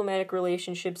these diplomatic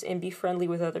relationships and be friendly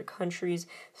with other countries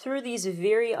through these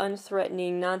very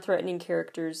unthreatening, non-threatening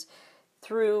characters,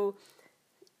 through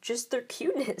just their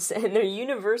cuteness and their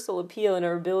universal appeal and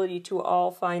our ability to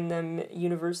all find them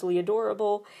universally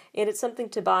adorable. And it's something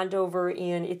to bond over,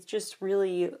 and it just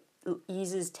really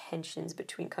eases tensions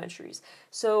between countries.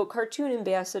 So cartoon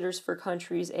ambassadors for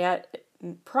countries at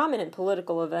prominent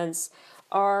political events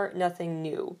are nothing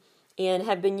new, and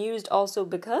have been used also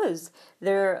because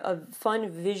they're a fun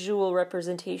visual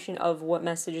representation of what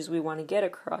messages we want to get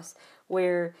across,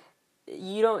 where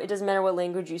it doesn't matter what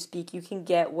language you speak, you can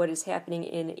get what is happening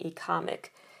in a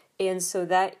comic. And so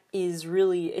that is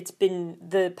really,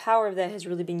 the power of that has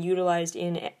really been utilized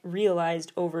and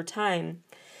realized over time.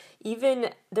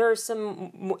 Even, there are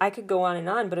some, I could go on and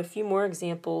on, but a few more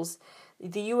examples.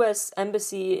 The U.S.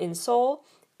 Embassy in Seoul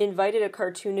invited a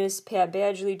cartoonist, Pat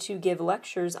Badgley, to give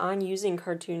lectures on using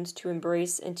cartoons to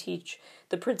embrace and teach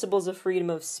the principles of freedom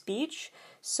of speech.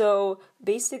 So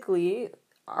basically,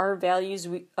 our values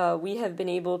we have been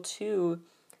able to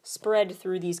spread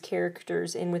through these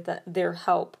characters and with their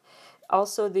help.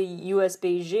 Also, the U.S.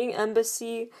 Beijing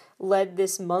Embassy led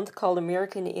this month called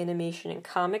American Animation and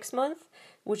Comics Month,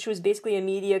 which was basically a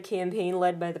media campaign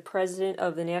led by the president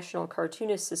of the National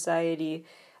Cartoonist Society,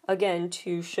 again,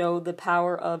 to show the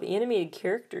power of animated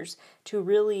characters to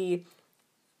really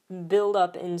build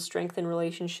up and strengthen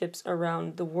relationships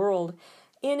around the world.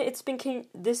 And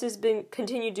this has been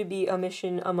continued to be a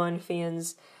mission among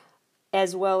fans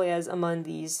as well as among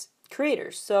these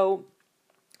creators. So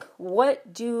what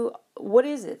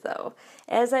is it though?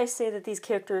 As I say that these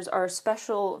characters are a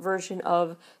special version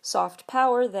of soft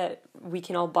power that we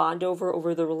can all bond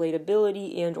over the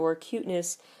relatability and or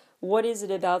cuteness. What is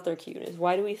it about their cuteness?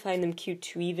 Why do we find them cute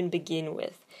to even begin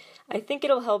with? I think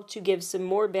it'll help to give some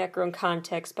more background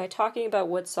context by talking about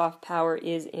what soft power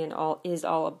is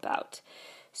all about.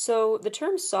 So the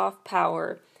term soft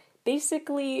power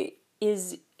basically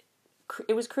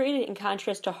it was created in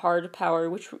contrast to hard power,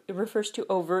 which refers to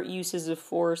overt uses of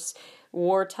force,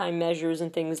 wartime measures,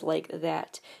 and things like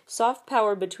that. Soft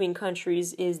power between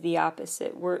countries is the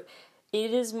opposite, where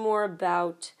it is more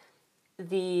about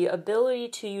the ability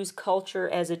to use culture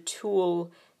as a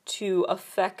tool to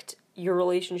affect your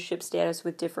relationship status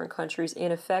with different countries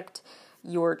and affect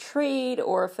your trade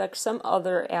or affect some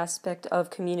other aspect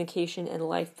of communication and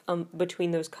life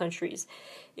between those countries.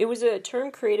 It was a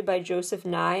term created by Joseph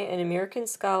Nye, an American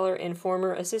scholar and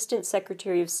former Assistant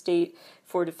Secretary of State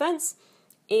for Defense,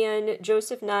 and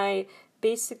Joseph Nye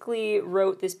basically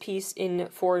wrote this piece in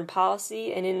Foreign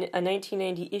Policy, and in a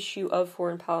 1990 issue of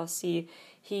Foreign Policy,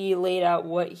 he laid out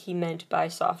what he meant by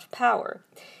soft power.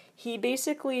 He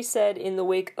basically said in the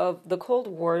wake of the Cold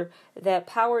War that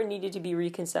power needed to be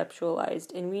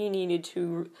reconceptualized and we needed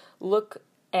to look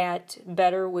at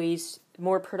better ways,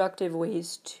 more productive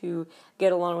ways to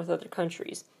get along with other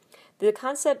countries. The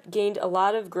concept gained a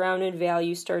lot of grounded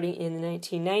value starting in the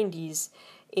 1990s,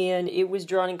 and it was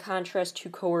drawn in contrast to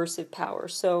coercive power.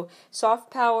 So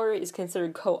soft power is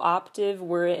considered co-optive,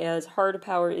 whereas hard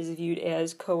power is viewed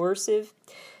as coercive.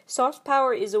 Soft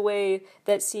power is a way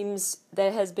that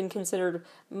has been considered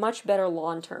much better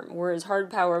long term, whereas hard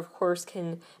power, of course,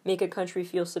 can make a country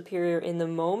feel superior in the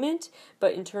moment,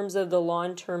 but in terms of the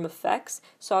long term effects,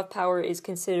 soft power is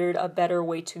considered a better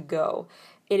way to go.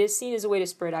 It is seen as a way to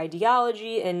spread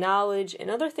ideology and knowledge and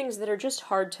other things that are just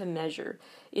hard to measure,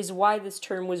 is why this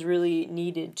term was really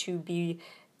needed to be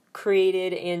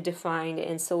created and defined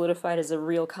and solidified as a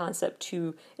real concept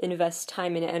to invest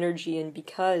time and energy in,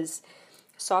 because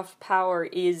soft power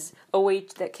is a way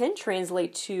that can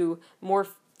translate to more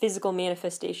physical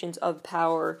manifestations of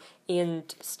power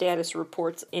and status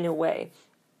reports in a way.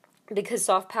 Because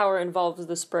soft power involves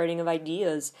the spreading of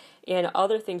ideas and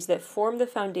other things that form the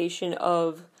foundation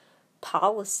of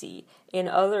policy and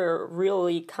other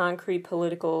really concrete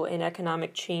political and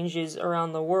economic changes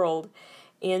around the world.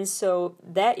 And so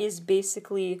that is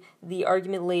basically the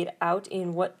argument laid out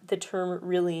in what the term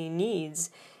really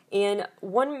needs. And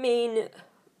one main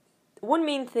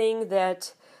thing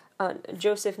that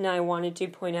Joseph and I wanted to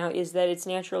point out is that it's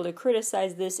natural to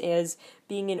criticize this as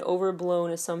being an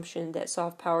overblown assumption that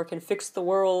soft power can fix the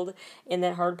world and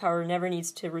that hard power never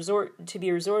needs to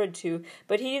be resorted to,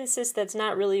 but he insists that's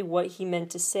not really what he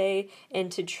meant to say,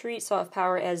 and to treat soft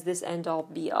power as this end-all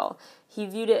be-all. He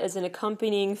viewed it as an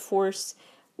accompanying force,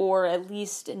 or at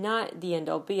least not the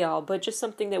end-all be-all, but just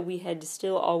something that we had to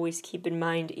still always keep in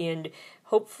mind and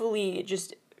hopefully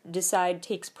just decide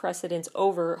takes precedence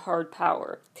over hard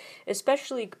power,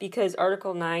 especially because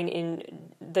Article 9 in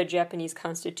the Japanese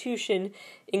Constitution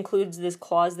includes this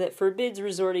clause that forbids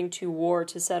resorting to war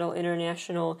to settle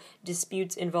international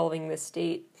disputes involving the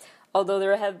state. Although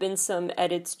there have been some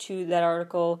edits to that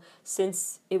article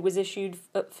since it was issued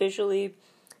officially,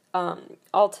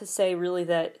 all to say really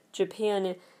that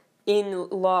Japan in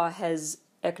law has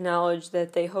acknowledged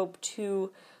that they hope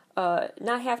to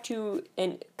not have to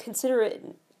and consider it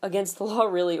against the law,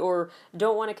 really, or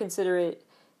don't want to consider it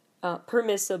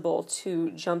permissible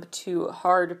to jump to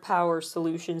hard power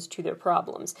solutions to their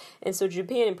problems. And so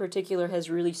Japan in particular has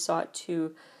really sought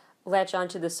to latch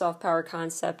onto the soft power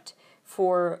concept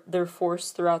for their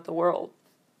force throughout the world.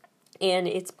 And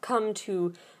it's come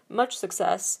to much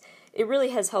success. It really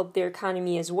has helped their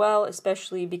economy as well,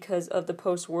 especially because of the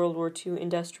post-World War II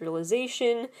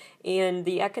industrialization and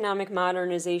the economic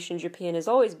modernization Japan has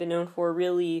always been known for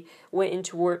really went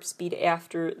into warp speed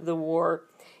after the war,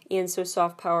 and so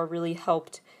soft power really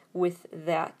helped with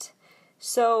that.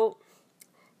 So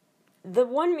the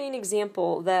one main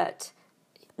example that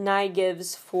Nye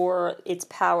gives for its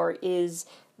power is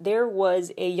there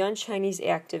was a young Chinese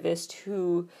activist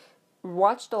who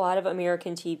watched a lot of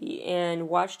American TV and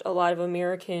watched a lot of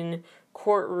American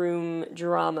courtroom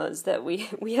dramas that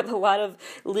we have a lot of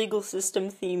legal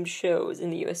system themed shows in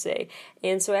the USA.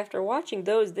 And so after watching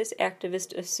those, this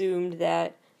activist assumed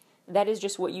that is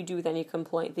just what you do with any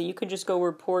complaint, that you can just go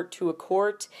report to a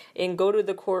court and go to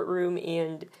the courtroom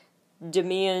and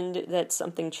demand that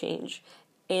something change.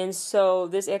 And so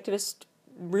this activist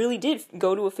really did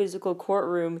go to a physical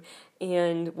courtroom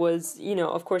and was,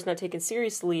 of course not taken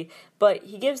seriously, but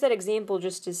he gives that example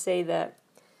just to say that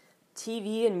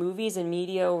TV and movies and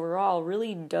media overall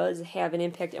really does have an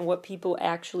impact on what people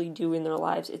actually do in their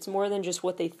lives. It's more than just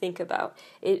what they think about.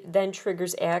 It then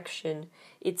triggers action.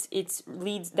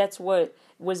 That's what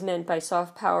was meant by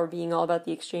soft power being all about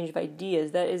the exchange of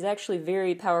ideas. That is actually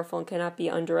very powerful and cannot be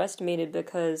underestimated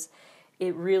because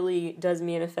it really does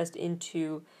manifest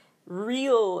into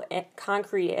real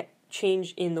concrete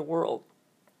change in the world.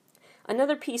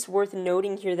 Another piece worth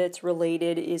noting here that's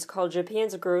related is called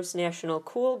Japan's Gross National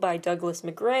Cool by Douglas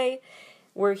McGray,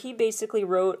 where he basically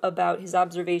wrote about his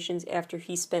observations after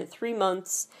he spent 3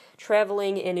 months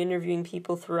traveling and interviewing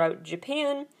people throughout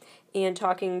Japan and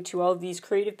talking to all of these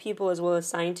creative people as well as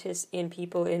scientists and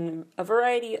people in a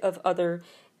variety of other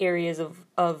areas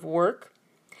of work.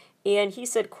 And he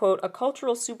said, quote, "A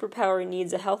cultural superpower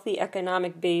needs a healthy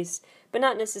economic base, but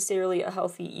not necessarily a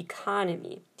healthy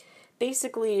economy."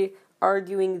 Basically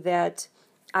arguing that,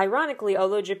 ironically,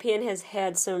 although Japan has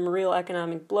had some real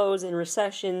economic blows and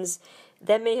recessions,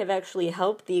 that may have actually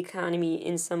helped the economy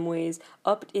in some ways,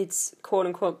 upped its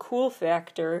quote-unquote cool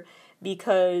factor,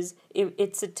 because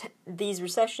these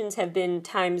recessions have been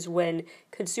times when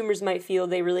consumers might feel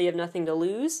they really have nothing to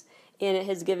lose, and it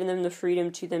has given them the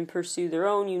freedom to then pursue their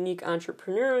own unique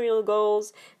entrepreneurial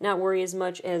goals, not worry as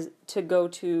much as to go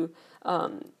to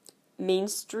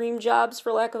mainstream jobs,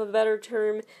 for lack of a better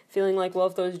term, feeling like, well,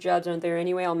 if those jobs aren't there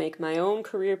anyway, I'll make my own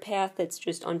career path that's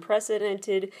just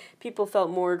unprecedented. People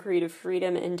felt more creative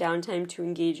freedom and downtime to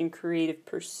engage in creative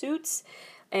pursuits,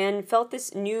 and felt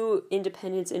this new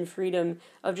independence and freedom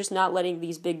of just not letting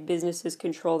these big businesses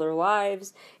control their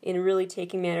lives and really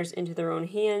taking matters into their own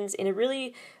hands. And it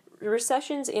really,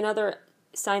 recessions and other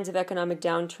signs of economic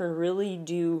downturn really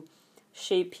do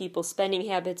shape people's spending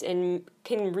habits and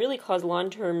can really cause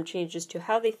long-term changes to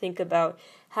how they think about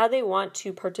how they want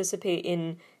to participate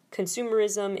in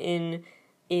consumerism,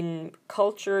 in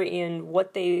culture,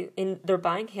 in their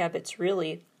buying habits,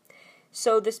 really.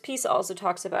 So this piece also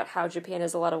talks about how Japan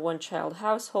has a lot of one-child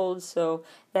households, so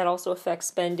that also affects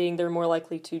spending. They're more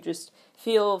likely to just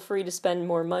feel free to spend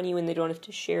more money when they don't have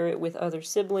to share it with other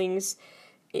siblings.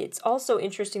 It's also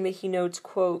interesting that he notes,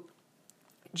 quote,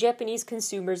 Japanese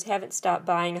consumers haven't stopped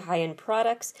buying high-end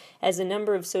products, as a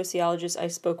number of sociologists I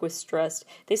spoke with stressed.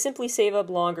 They simply save up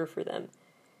longer for them.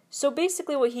 So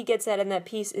basically what he gets at in that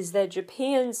piece is that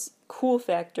Japan's cool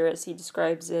factor, as he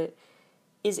describes it,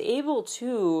 is able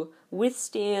to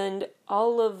withstand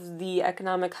all of the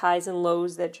economic highs and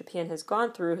lows that Japan has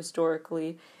gone through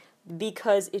historically,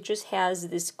 because it just has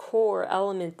this core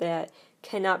element that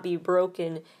cannot be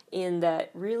broken and that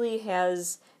really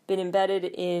has been embedded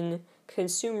in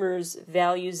consumers'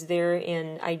 values there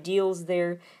and ideals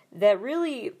there, that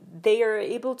really they are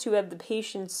able to have the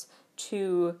patience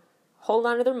to hold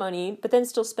on to their money but then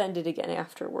still spend it again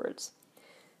afterwards.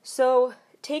 So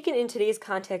taken in today's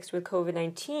context with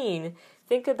COVID-19,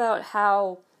 think about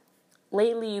how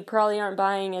lately you probably aren't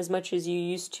buying as much as you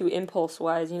used to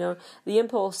impulse-wise. The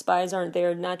impulse buys aren't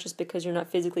there not just because you're not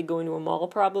physically going to a mall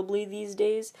probably these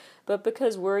days, but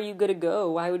because where are you going to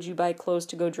go? Why would you buy clothes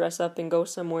to go dress up and go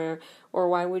somewhere? Or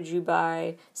why would you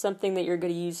buy something that you're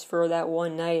going to use for that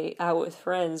one night out with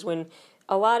friends, when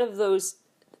a lot of those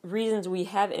reasons we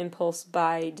have impulse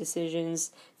buy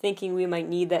decisions, thinking we might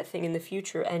need that thing in the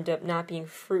future, end up not being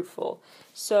fruitful.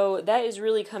 So that is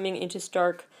really coming into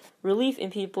stark relief in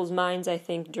people's minds, I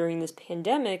think, during this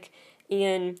pandemic,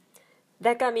 and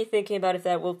that got me thinking about if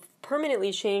that will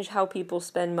permanently change how people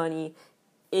spend money,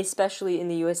 especially in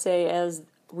the USA, as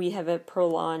we have a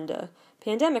prolonged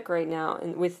pandemic right now,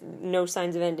 and with no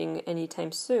signs of ending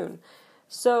anytime soon.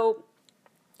 So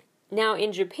now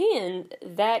in Japan,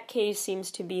 that case seems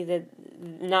to be that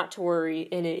not to worry,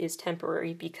 and it is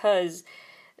temporary, because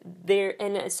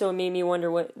and so it made me wonder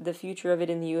what the future of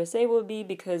it in the USA will be,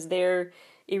 because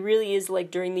it really is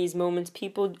like during these moments,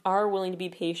 people are willing to be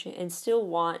patient and still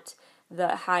want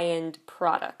the high-end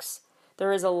products.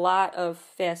 There is a lot of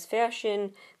fast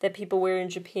fashion that people wear in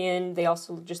Japan. They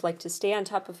also just like to stay on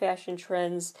top of fashion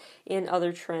trends and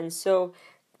other trends. So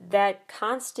that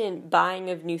constant buying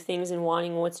of new things and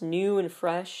wanting what's new and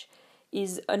fresh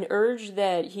is an urge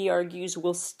that he argues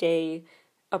will stay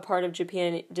a part of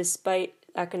Japan despite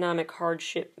economic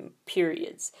hardship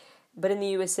periods. But in the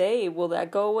USA, will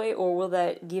that go away, or will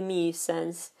that gimme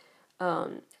sense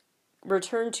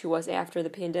return to us after the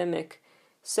pandemic?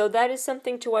 So that is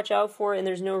something to watch out for, and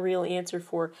there's no real answer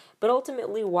for. But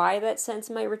ultimately, why that sense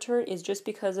might return is just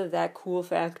because of that cool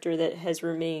factor that has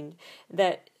remained.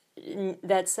 That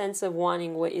sense of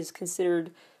wanting what is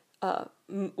considered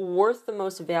worth the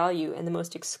most value and the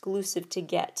most exclusive to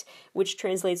get, which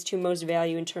translates to most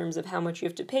value in terms of how much you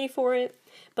have to pay for it,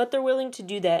 but they're willing to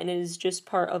do that, and it is just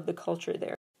part of the culture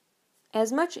there.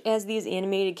 As much as these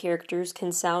animated characters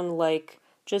can sound like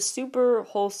just super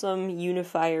wholesome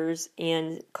unifiers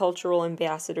and cultural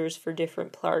ambassadors for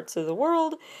different parts of the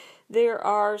world, there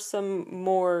are some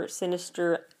more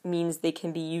sinister means they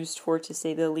can be used for, to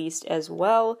say the least, as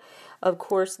well. Of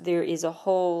course, there is a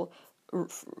whole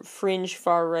fringe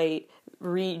far-right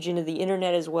region of the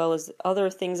internet, as well as other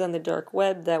things on the dark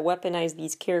web, that weaponize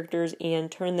these characters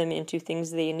and turn them into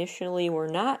things they initially were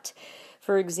not.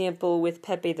 For example, with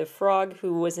Pepe the Frog,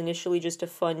 who was initially just a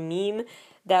fun meme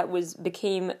that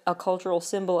became a cultural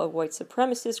symbol of white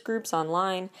supremacist groups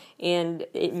online, and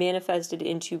it manifested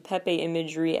into Pepe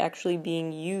imagery actually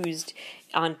being used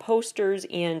on posters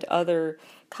and other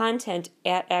content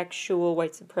at actual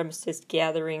white supremacist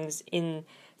gatherings in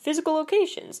physical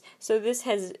locations. So this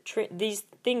has these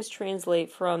things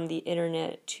translate from the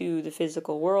internet to the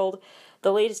physical world.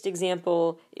 The latest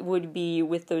example would be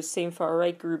with those same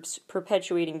far-right groups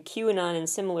perpetuating QAnon and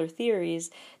similar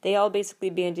theories. They all basically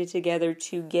banded together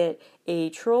to get a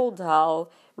troll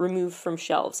doll removed from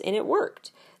shelves, and it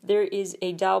worked. there is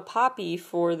a doll Poppy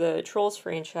for the Trolls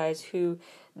franchise who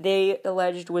they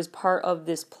alleged was part of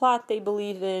this plot they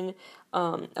believe in,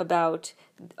 about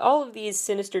all of these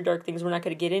sinister, dark things we're not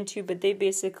going to get into, but they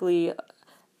basically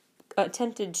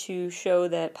attempted to show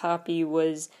that Poppy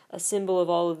was a symbol of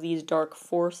all of these dark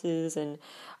forces and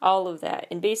all of that.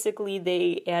 And basically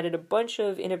they added a bunch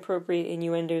of inappropriate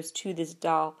innuendos to this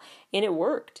doll, and it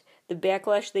worked. The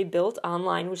backlash they built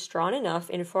online was strong enough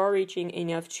and far-reaching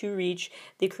enough to reach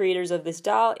the creators of this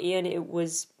doll, and it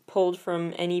was pulled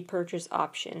from any purchase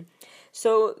option.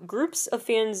 So groups of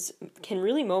fans can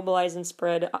really mobilize and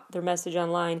spread their message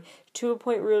online to a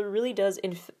point where it really does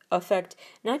affect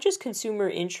not just consumer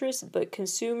interests, but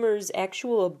consumers'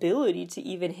 actual ability to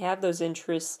even have those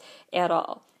interests at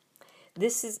all.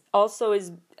 This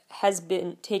has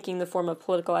been taking the form of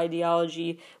political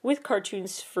ideology with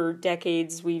cartoons for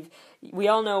decades. We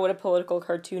all know what a political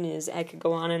cartoon is. I could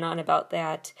go on and on about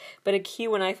that. But a key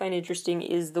one I find interesting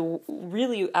is the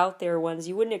really out there ones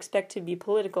you wouldn't expect to be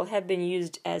political have been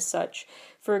used as such.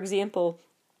 For example,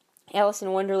 Alice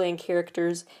in Wonderland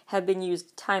characters have been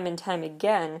used time and time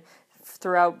again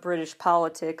throughout British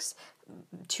politics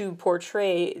to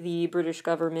portray the British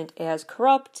government as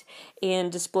corrupt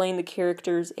and displaying the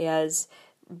characters as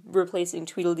replacing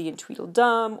Tweedledee and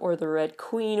Tweedledum or the Red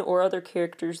Queen or other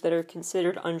characters that are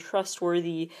considered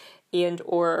untrustworthy and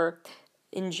or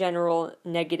in general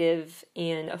negative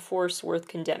and a force worth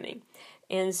condemning.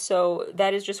 And so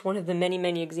that is just one of the many,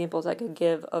 many examples I could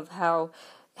give of how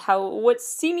what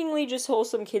seemingly just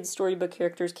wholesome kids' storybook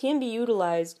characters can be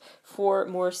utilized for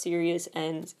more serious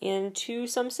ends and to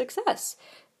some success.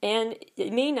 And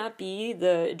it may not be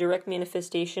the direct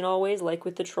manifestation always, like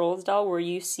with the Trolls doll, where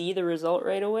you see the result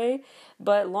right away,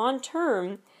 but long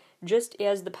term, just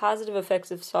as the positive effects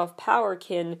of soft power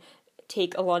can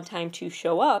take a long time to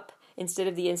show up, instead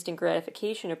of the instant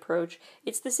gratification approach,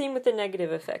 it's the same with the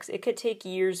negative effects. It could take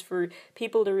years for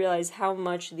people to realize how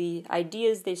much the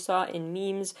ideas they saw in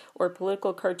memes or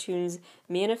political cartoons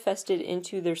manifested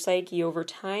into their psyche over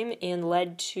time and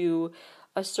led to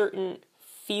a certain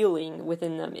feeling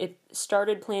within them. It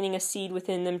started planting a seed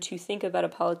within them to think about a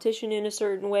politician in a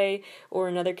certain way or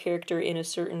another character in a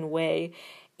certain way.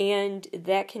 And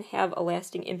that can have a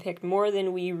lasting impact more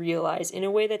than we realize in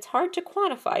a way that's hard to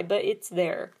quantify, but it's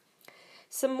there.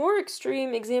 Some more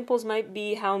extreme examples might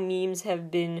be how memes have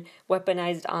been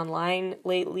weaponized online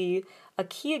lately. A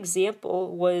key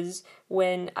example was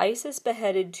when ISIS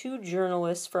beheaded 2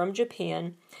 journalists from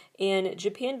Japan, and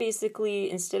Japan basically,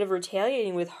 instead of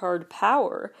retaliating with hard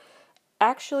power,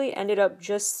 actually ended up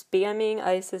just spamming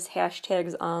ISIS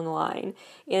hashtags online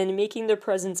and making their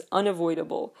presence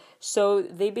unavoidable. So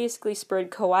they basically spread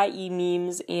kawaii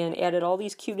memes and added all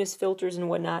these cuteness filters and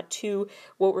whatnot to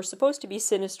what were supposed to be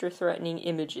sinister, threatening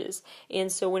images.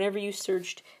 And so whenever you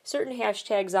searched certain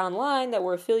hashtags online that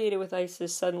were affiliated with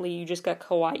ISIS, suddenly you just got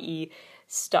kawaii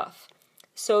stuff.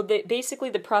 So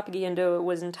basically the propaganda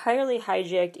was entirely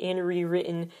hijacked and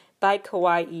rewritten by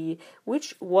kawaii,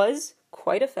 which was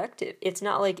quite effective. It's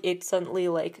not like it suddenly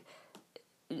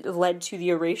led to the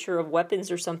erasure of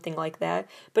weapons or something like that,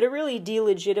 but it really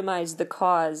delegitimized the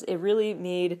cause. It really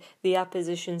made the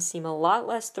opposition seem a lot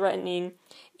less threatening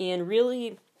and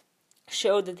really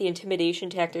showed that the intimidation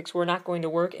tactics were not going to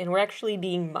work and were actually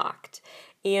being mocked.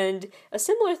 And a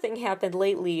similar thing happened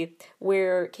lately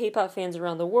where K-pop fans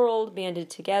around the world banded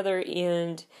together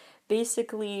and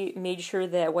basically made sure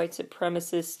that white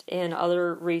supremacist and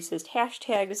other racist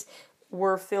hashtags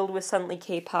were filled with suddenly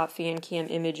K-pop fan cam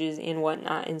images and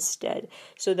whatnot instead,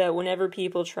 so that whenever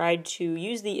people tried to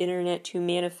use the internet to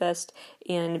manifest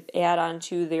and add on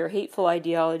to their hateful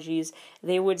ideologies,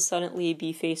 they would suddenly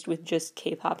be faced with just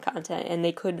K-pop content, and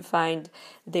they couldn't find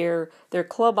their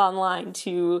club online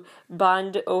to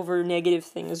bond over negative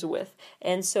things with.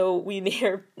 And so we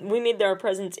made our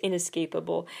presence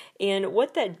inescapable. And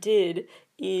what that did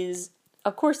is,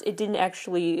 of course, it didn't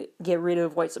actually get rid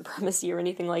of white supremacy or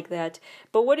anything like that,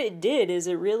 but what it did is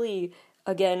it really,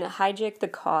 again, hijacked the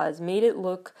cause, made it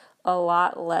look a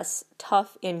lot less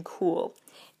tough and cool.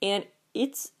 And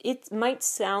it might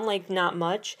sound like not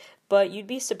much, but you'd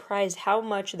be surprised how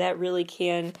much that really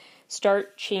can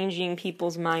start changing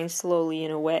people's minds slowly in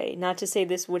a way. Not to say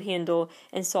this would handle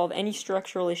and solve any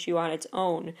structural issue on its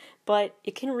own, but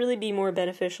it can really be more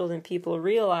beneficial than people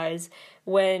realize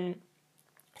when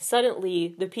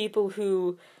suddenly the people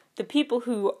who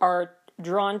are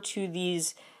drawn to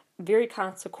these very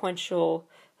consequential,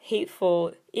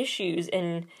 hateful issues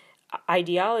and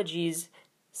ideologies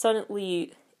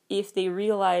suddenly if they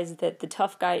realize that the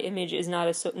tough guy image is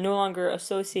no longer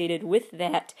associated with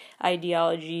that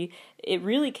ideology, it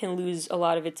really can lose a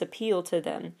lot of its appeal to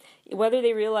them. Whether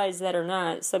they realize that or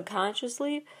not,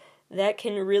 subconsciously, that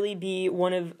can really be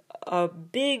one of a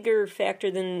bigger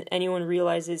factor than anyone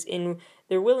realizes in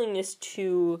their willingness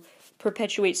to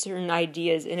perpetuate certain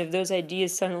ideas. And if those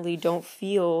ideas suddenly don't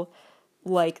feel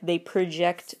like they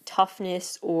project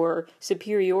toughness or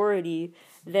superiority,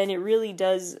 then it really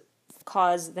does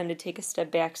cause them to take a step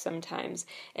back sometimes.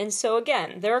 And so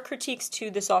again, there are critiques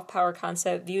to the soft power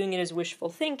concept, viewing it as wishful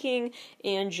thinking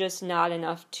and just not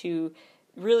enough to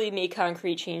really make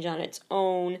concrete change on its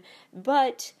own,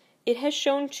 but it has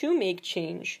shown to make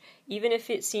change, even if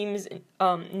it seems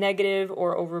negative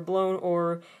or overblown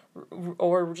or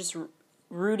just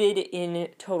rooted in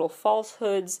total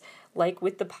falsehoods, like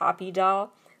with the Poppy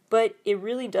doll. But it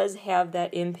really does have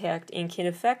that impact and can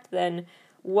affect then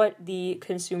what the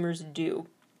consumers do.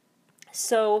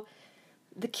 So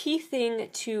the key thing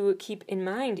to keep in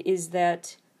mind is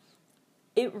that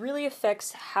it really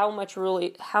affects how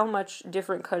much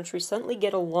different countries suddenly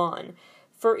get along.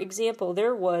 For example,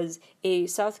 there was a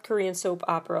South Korean soap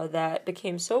opera that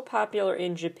became so popular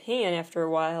in Japan after a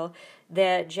while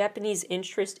that Japanese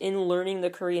interest in learning the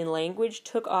Korean language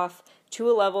took off to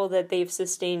a level that they've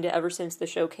sustained ever since the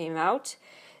show came out.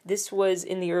 This was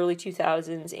in the early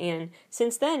 2000s, and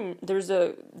since then there's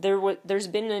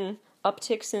been an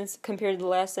uptick since compared to the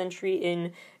last century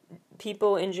in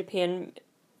people in Japan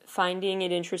finding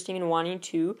it interesting and wanting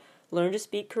to learn to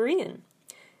speak Korean.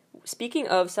 Speaking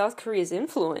of South Korea's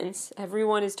influence,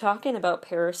 everyone is talking about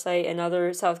Parasite and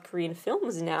other South Korean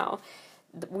films now.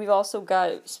 We've also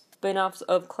got spin-offs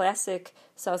of classic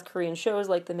South Korean shows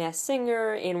like The Masked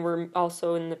Singer, and we're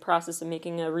also in the process of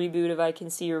making a reboot of I Can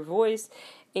See Your Voice,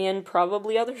 and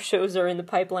probably other shows are in the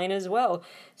pipeline as well.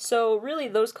 So really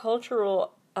those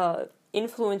cultural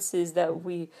influences that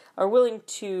we are willing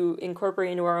to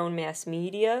incorporate into our own mass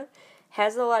media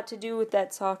has a lot to do with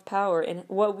that soft power and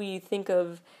what we think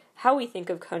of, how we think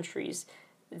of countries.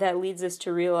 That leads us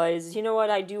to realize, you know what,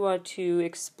 I do want to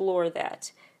explore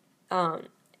that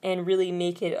and really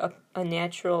make it a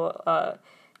natural,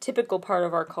 typical part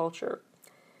of our culture.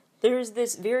 There's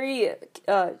this very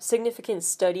significant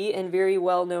study and very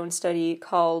well-known study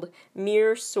called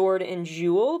Mirror, Sword, and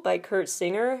Jewel by Kurt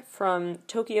Singer from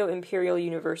Tokyo Imperial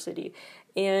University.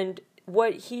 And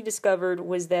what he discovered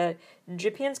was that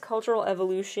Japan's cultural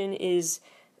evolution is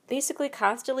basically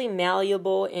constantly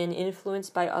malleable and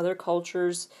influenced by other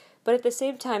cultures, but at the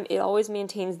same time, it always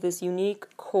maintains this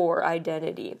unique core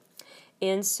identity.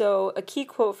 And so a key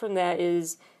quote from that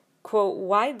is, quote,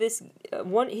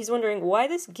 he's wondering why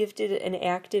this gifted and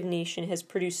active nation has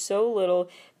produced so little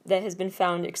that has been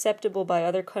found acceptable by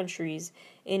other countries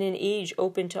in an age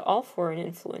open to all foreign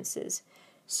influences.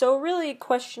 So really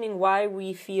questioning why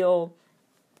we feel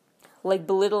like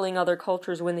belittling other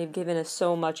cultures when they've given us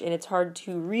so much, and it's hard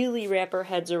to really wrap our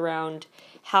heads around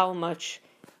how much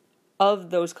of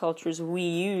those cultures we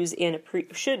use and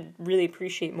should really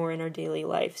appreciate more in our daily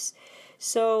lives.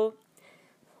 So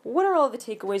what are all the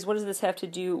takeaways? What does this have to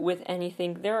do with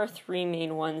anything? There are three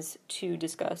main ones to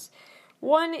discuss.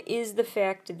 One is the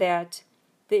fact that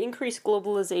the increased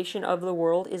globalization of the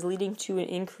world is leading to an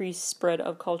increased spread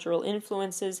of cultural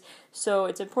influences, so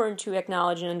it's important to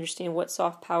acknowledge and understand what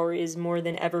soft power is more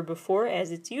than ever before as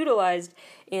it's utilized,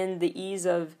 and the ease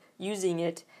of using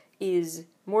it is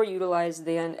more utilized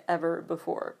than ever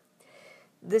before.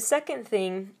 The second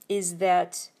thing is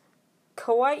that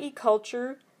kawaii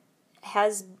culture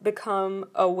has become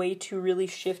a way to really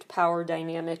shift power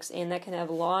dynamics, and that can have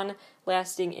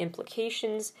long-lasting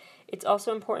implications. It's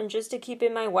also important just to keep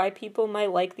in mind why people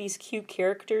might like these cute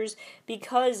characters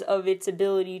because of its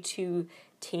ability to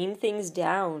tame things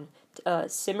down,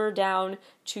 simmer down,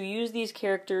 to use these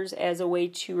characters as a way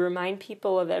to remind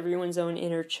people of everyone's own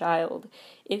inner child.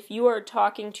 If you are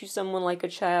talking to someone like a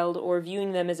child or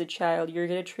viewing them as a child, you're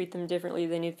going to treat them differently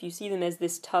than if you see them as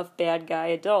this tough bad guy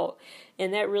adult.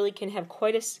 And that really can have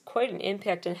quite an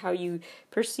impact on how you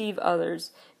perceive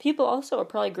others. People also are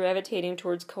probably gravitating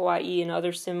towards kawaii and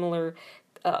other similar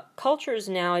cultures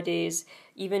nowadays,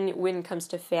 even when it comes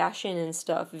to fashion and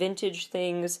stuff. Vintage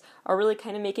things are really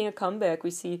kind of making a comeback. We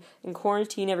see in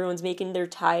quarantine everyone's making their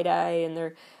tie-dye and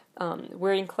they're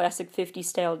wearing classic 50s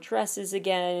style dresses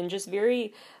again, and just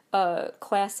very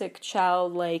classic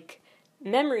childlike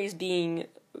memories being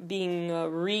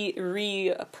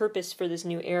repurposed for this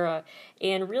new era.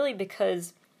 And really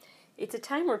because it's a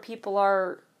time where people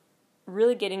are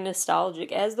really getting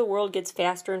nostalgic. As the world gets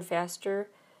faster and faster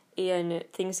and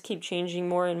things keep changing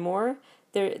more and more,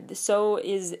 so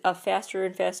is a faster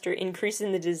and faster increase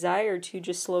in the desire to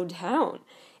just slow down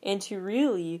and to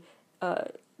really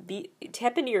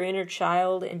tap into your inner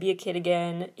child and be a kid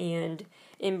again and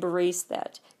embrace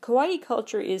that. Kawaii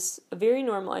culture is very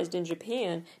normalized in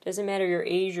Japan. Doesn't matter your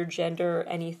age or gender or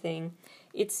anything.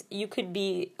 You could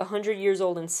be 100 years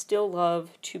old and still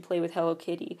love to play with Hello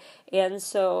Kitty. And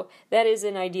so that is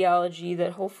an ideology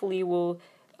that hopefully will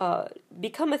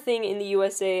become a thing in the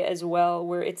USA as well,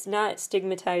 where it's not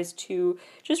stigmatized to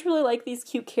just really like these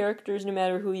cute characters no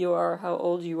matter who you are or how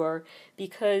old you are,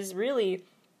 because really,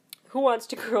 who wants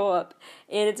to grow up?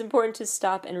 And it's important to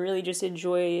stop and really just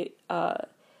enjoy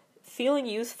feeling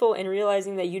youthful and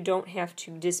realizing that you don't have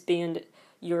to disband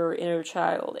your inner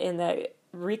child, and that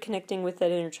reconnecting with that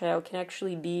inner child can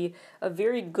actually be a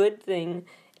very good thing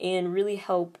and really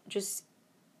help just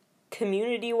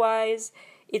community-wise.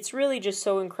 It's really just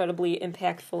so incredibly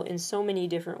impactful in so many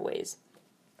different ways.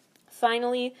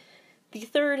 Finally, the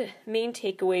third main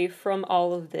takeaway from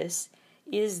all of this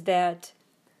is that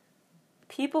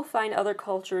people find other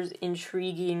cultures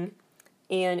intriguing,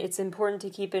 and it's important to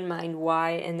keep in mind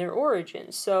why and their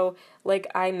origins. So, like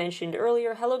I mentioned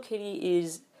earlier, Hello Kitty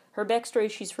is, her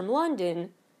backstory, she's from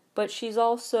London, but she's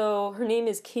also, her name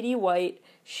is Kitty White.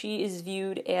 She is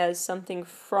viewed as something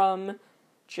from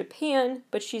Japan,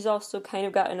 but she's also kind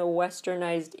of gotten a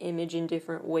westernized image in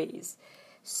different ways.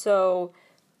 So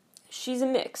she's a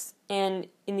mix, and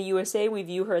in the USA we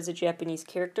view her as a Japanese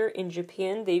character. In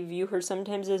Japan they view her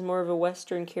sometimes as more of a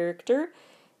Western character,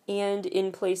 and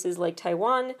in places like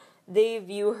Taiwan they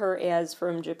view her as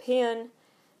from Japan.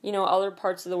 Other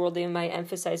parts of the world they might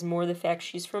emphasize more the fact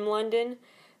she's from London,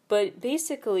 but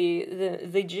basically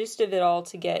the gist of it all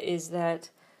to get is that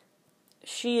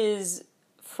she is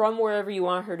from wherever you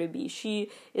want her to be. She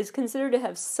is considered to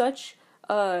have such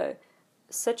an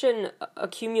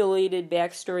accumulated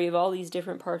backstory of all these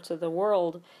different parts of the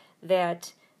world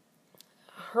that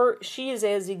she is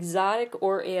as exotic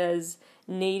or as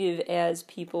native as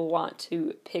people want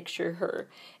to picture her.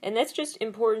 And that's just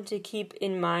important to keep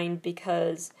in mind,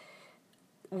 because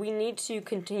we need to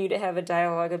continue to have a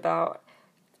dialogue about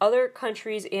other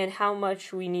countries and how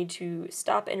much we need to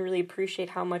stop and really appreciate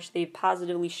how much they've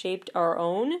positively shaped our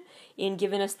own and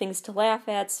given us things to laugh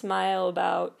at, smile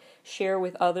about, share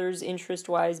with others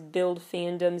interest-wise, build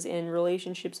fandoms and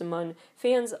relationships among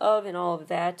fans of, and all of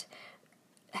that.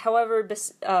 However,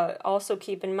 also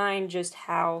keep in mind just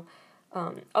how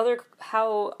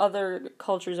other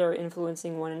cultures are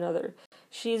influencing one another.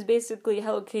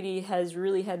 Hello Kitty has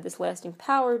really had this lasting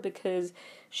power because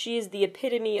she is the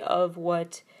epitome of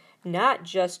what not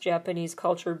just Japanese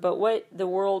culture, but what the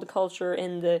world culture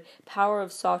and the power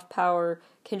of soft power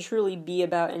can truly be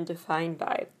about and defined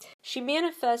by. She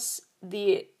manifests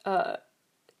the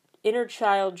inner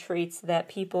child traits that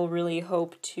people really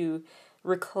hope to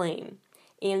reclaim.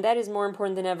 And that is more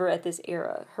important than ever at this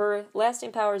era. Her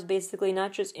lasting power is basically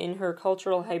not just in her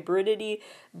cultural hybridity,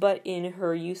 but in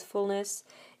her youthfulness,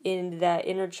 in that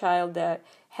inner child that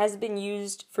has been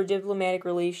used for diplomatic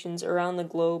relations around the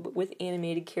globe with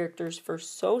animated characters for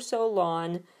so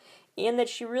long, and that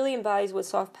she really embodies what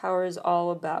soft power is all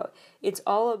about. It's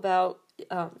all about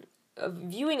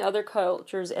viewing other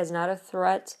cultures as not a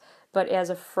threat, but as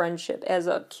a friendship, as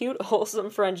a cute, wholesome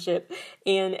friendship,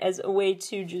 and as a way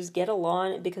to just get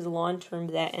along, because long-term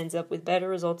that ends up with better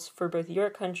results for both your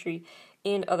country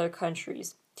and other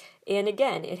countries. And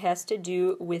again, it has to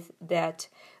do with that,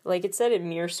 like it said in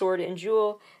Mirror, Sword, and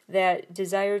Jewel, that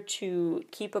desire to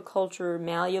keep a culture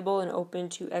malleable and open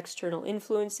to external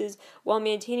influences while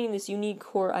maintaining this unique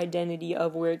core identity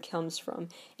of where it comes from.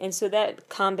 And so that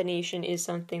combination is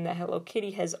something that Hello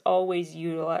Kitty has always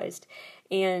utilized.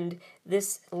 And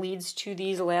this leads to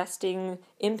these lasting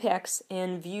impacts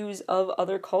and views of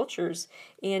other cultures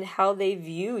and how they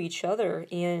view each other.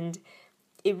 And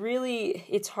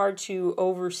it's hard to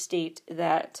overstate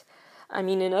that. I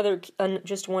mean,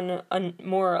 just one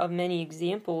more of many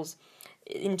examples.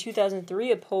 In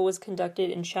 2003, a poll was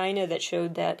conducted in China that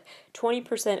showed that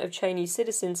 20% of Chinese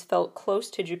citizens felt close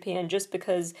to Japan just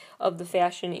because of the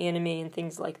fashion, anime, and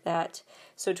things like that.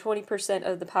 So 20%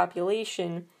 of the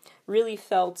population really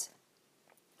felt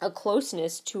a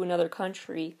closeness to another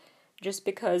country just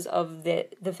because of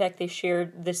the fact they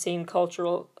shared the same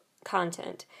cultural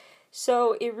content.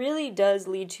 So it really does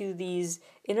lead to these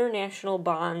international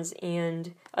bonds,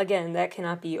 and again, that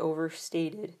cannot be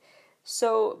overstated.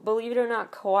 So, believe it or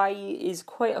not, kawaii is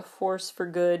quite a force for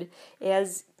good,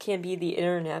 as can be the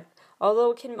internet,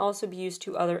 although it can also be used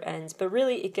to other ends. But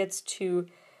really, it gets to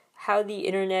how the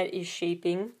internet is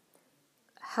shaping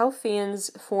how fans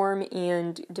form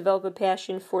and develop a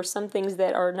passion for some things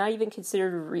that are not even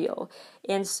considered real.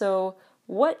 And so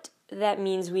what that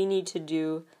means we need to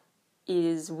do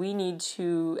is we need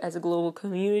to, as a global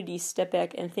community, step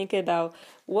back and think about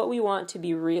what we want to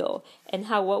be real and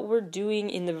how what we're doing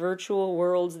in the virtual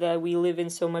worlds that we live in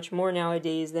so much more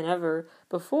nowadays than ever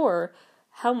before,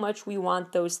 how much we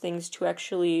want those things to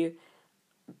actually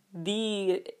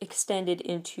be extended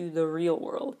into the real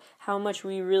world, how much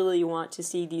we really want to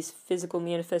see these physical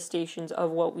manifestations of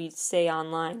what we say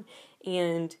online.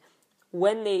 And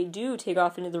when they do take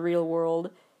off into the real world,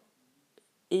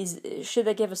 should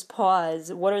that give us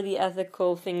pause? What are the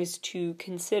ethical things to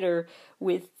consider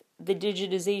with the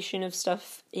digitization of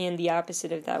stuff and the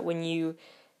opposite of that when you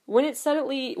realize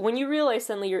suddenly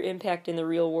your impact in the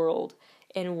real world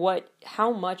and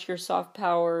how much your soft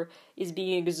power is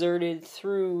being exerted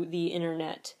through the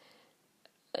internet?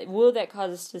 Will that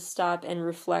cause us to stop and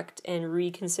reflect and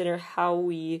reconsider how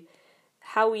we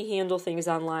handle things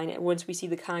online once we see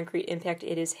the concrete impact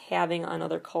it is having on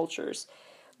other cultures?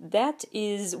 That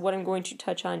is what I'm going to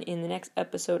touch on in the next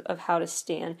episode of How to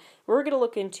Stan. We're going to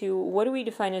look into what do we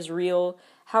define as real,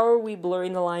 how are we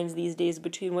blurring the lines these days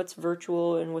between what's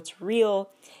virtual and what's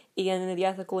real, and the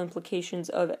ethical implications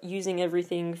of using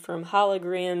everything from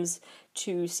holograms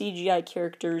to CGI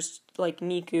characters like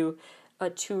Miku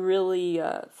to really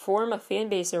form a fan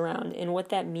base around, and what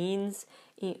that means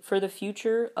for the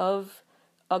future of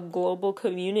a global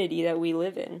community that we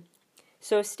live in.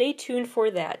 So stay tuned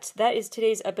for that. That is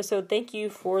today's episode. Thank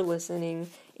you for listening,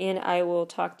 and I will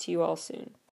talk to you all soon.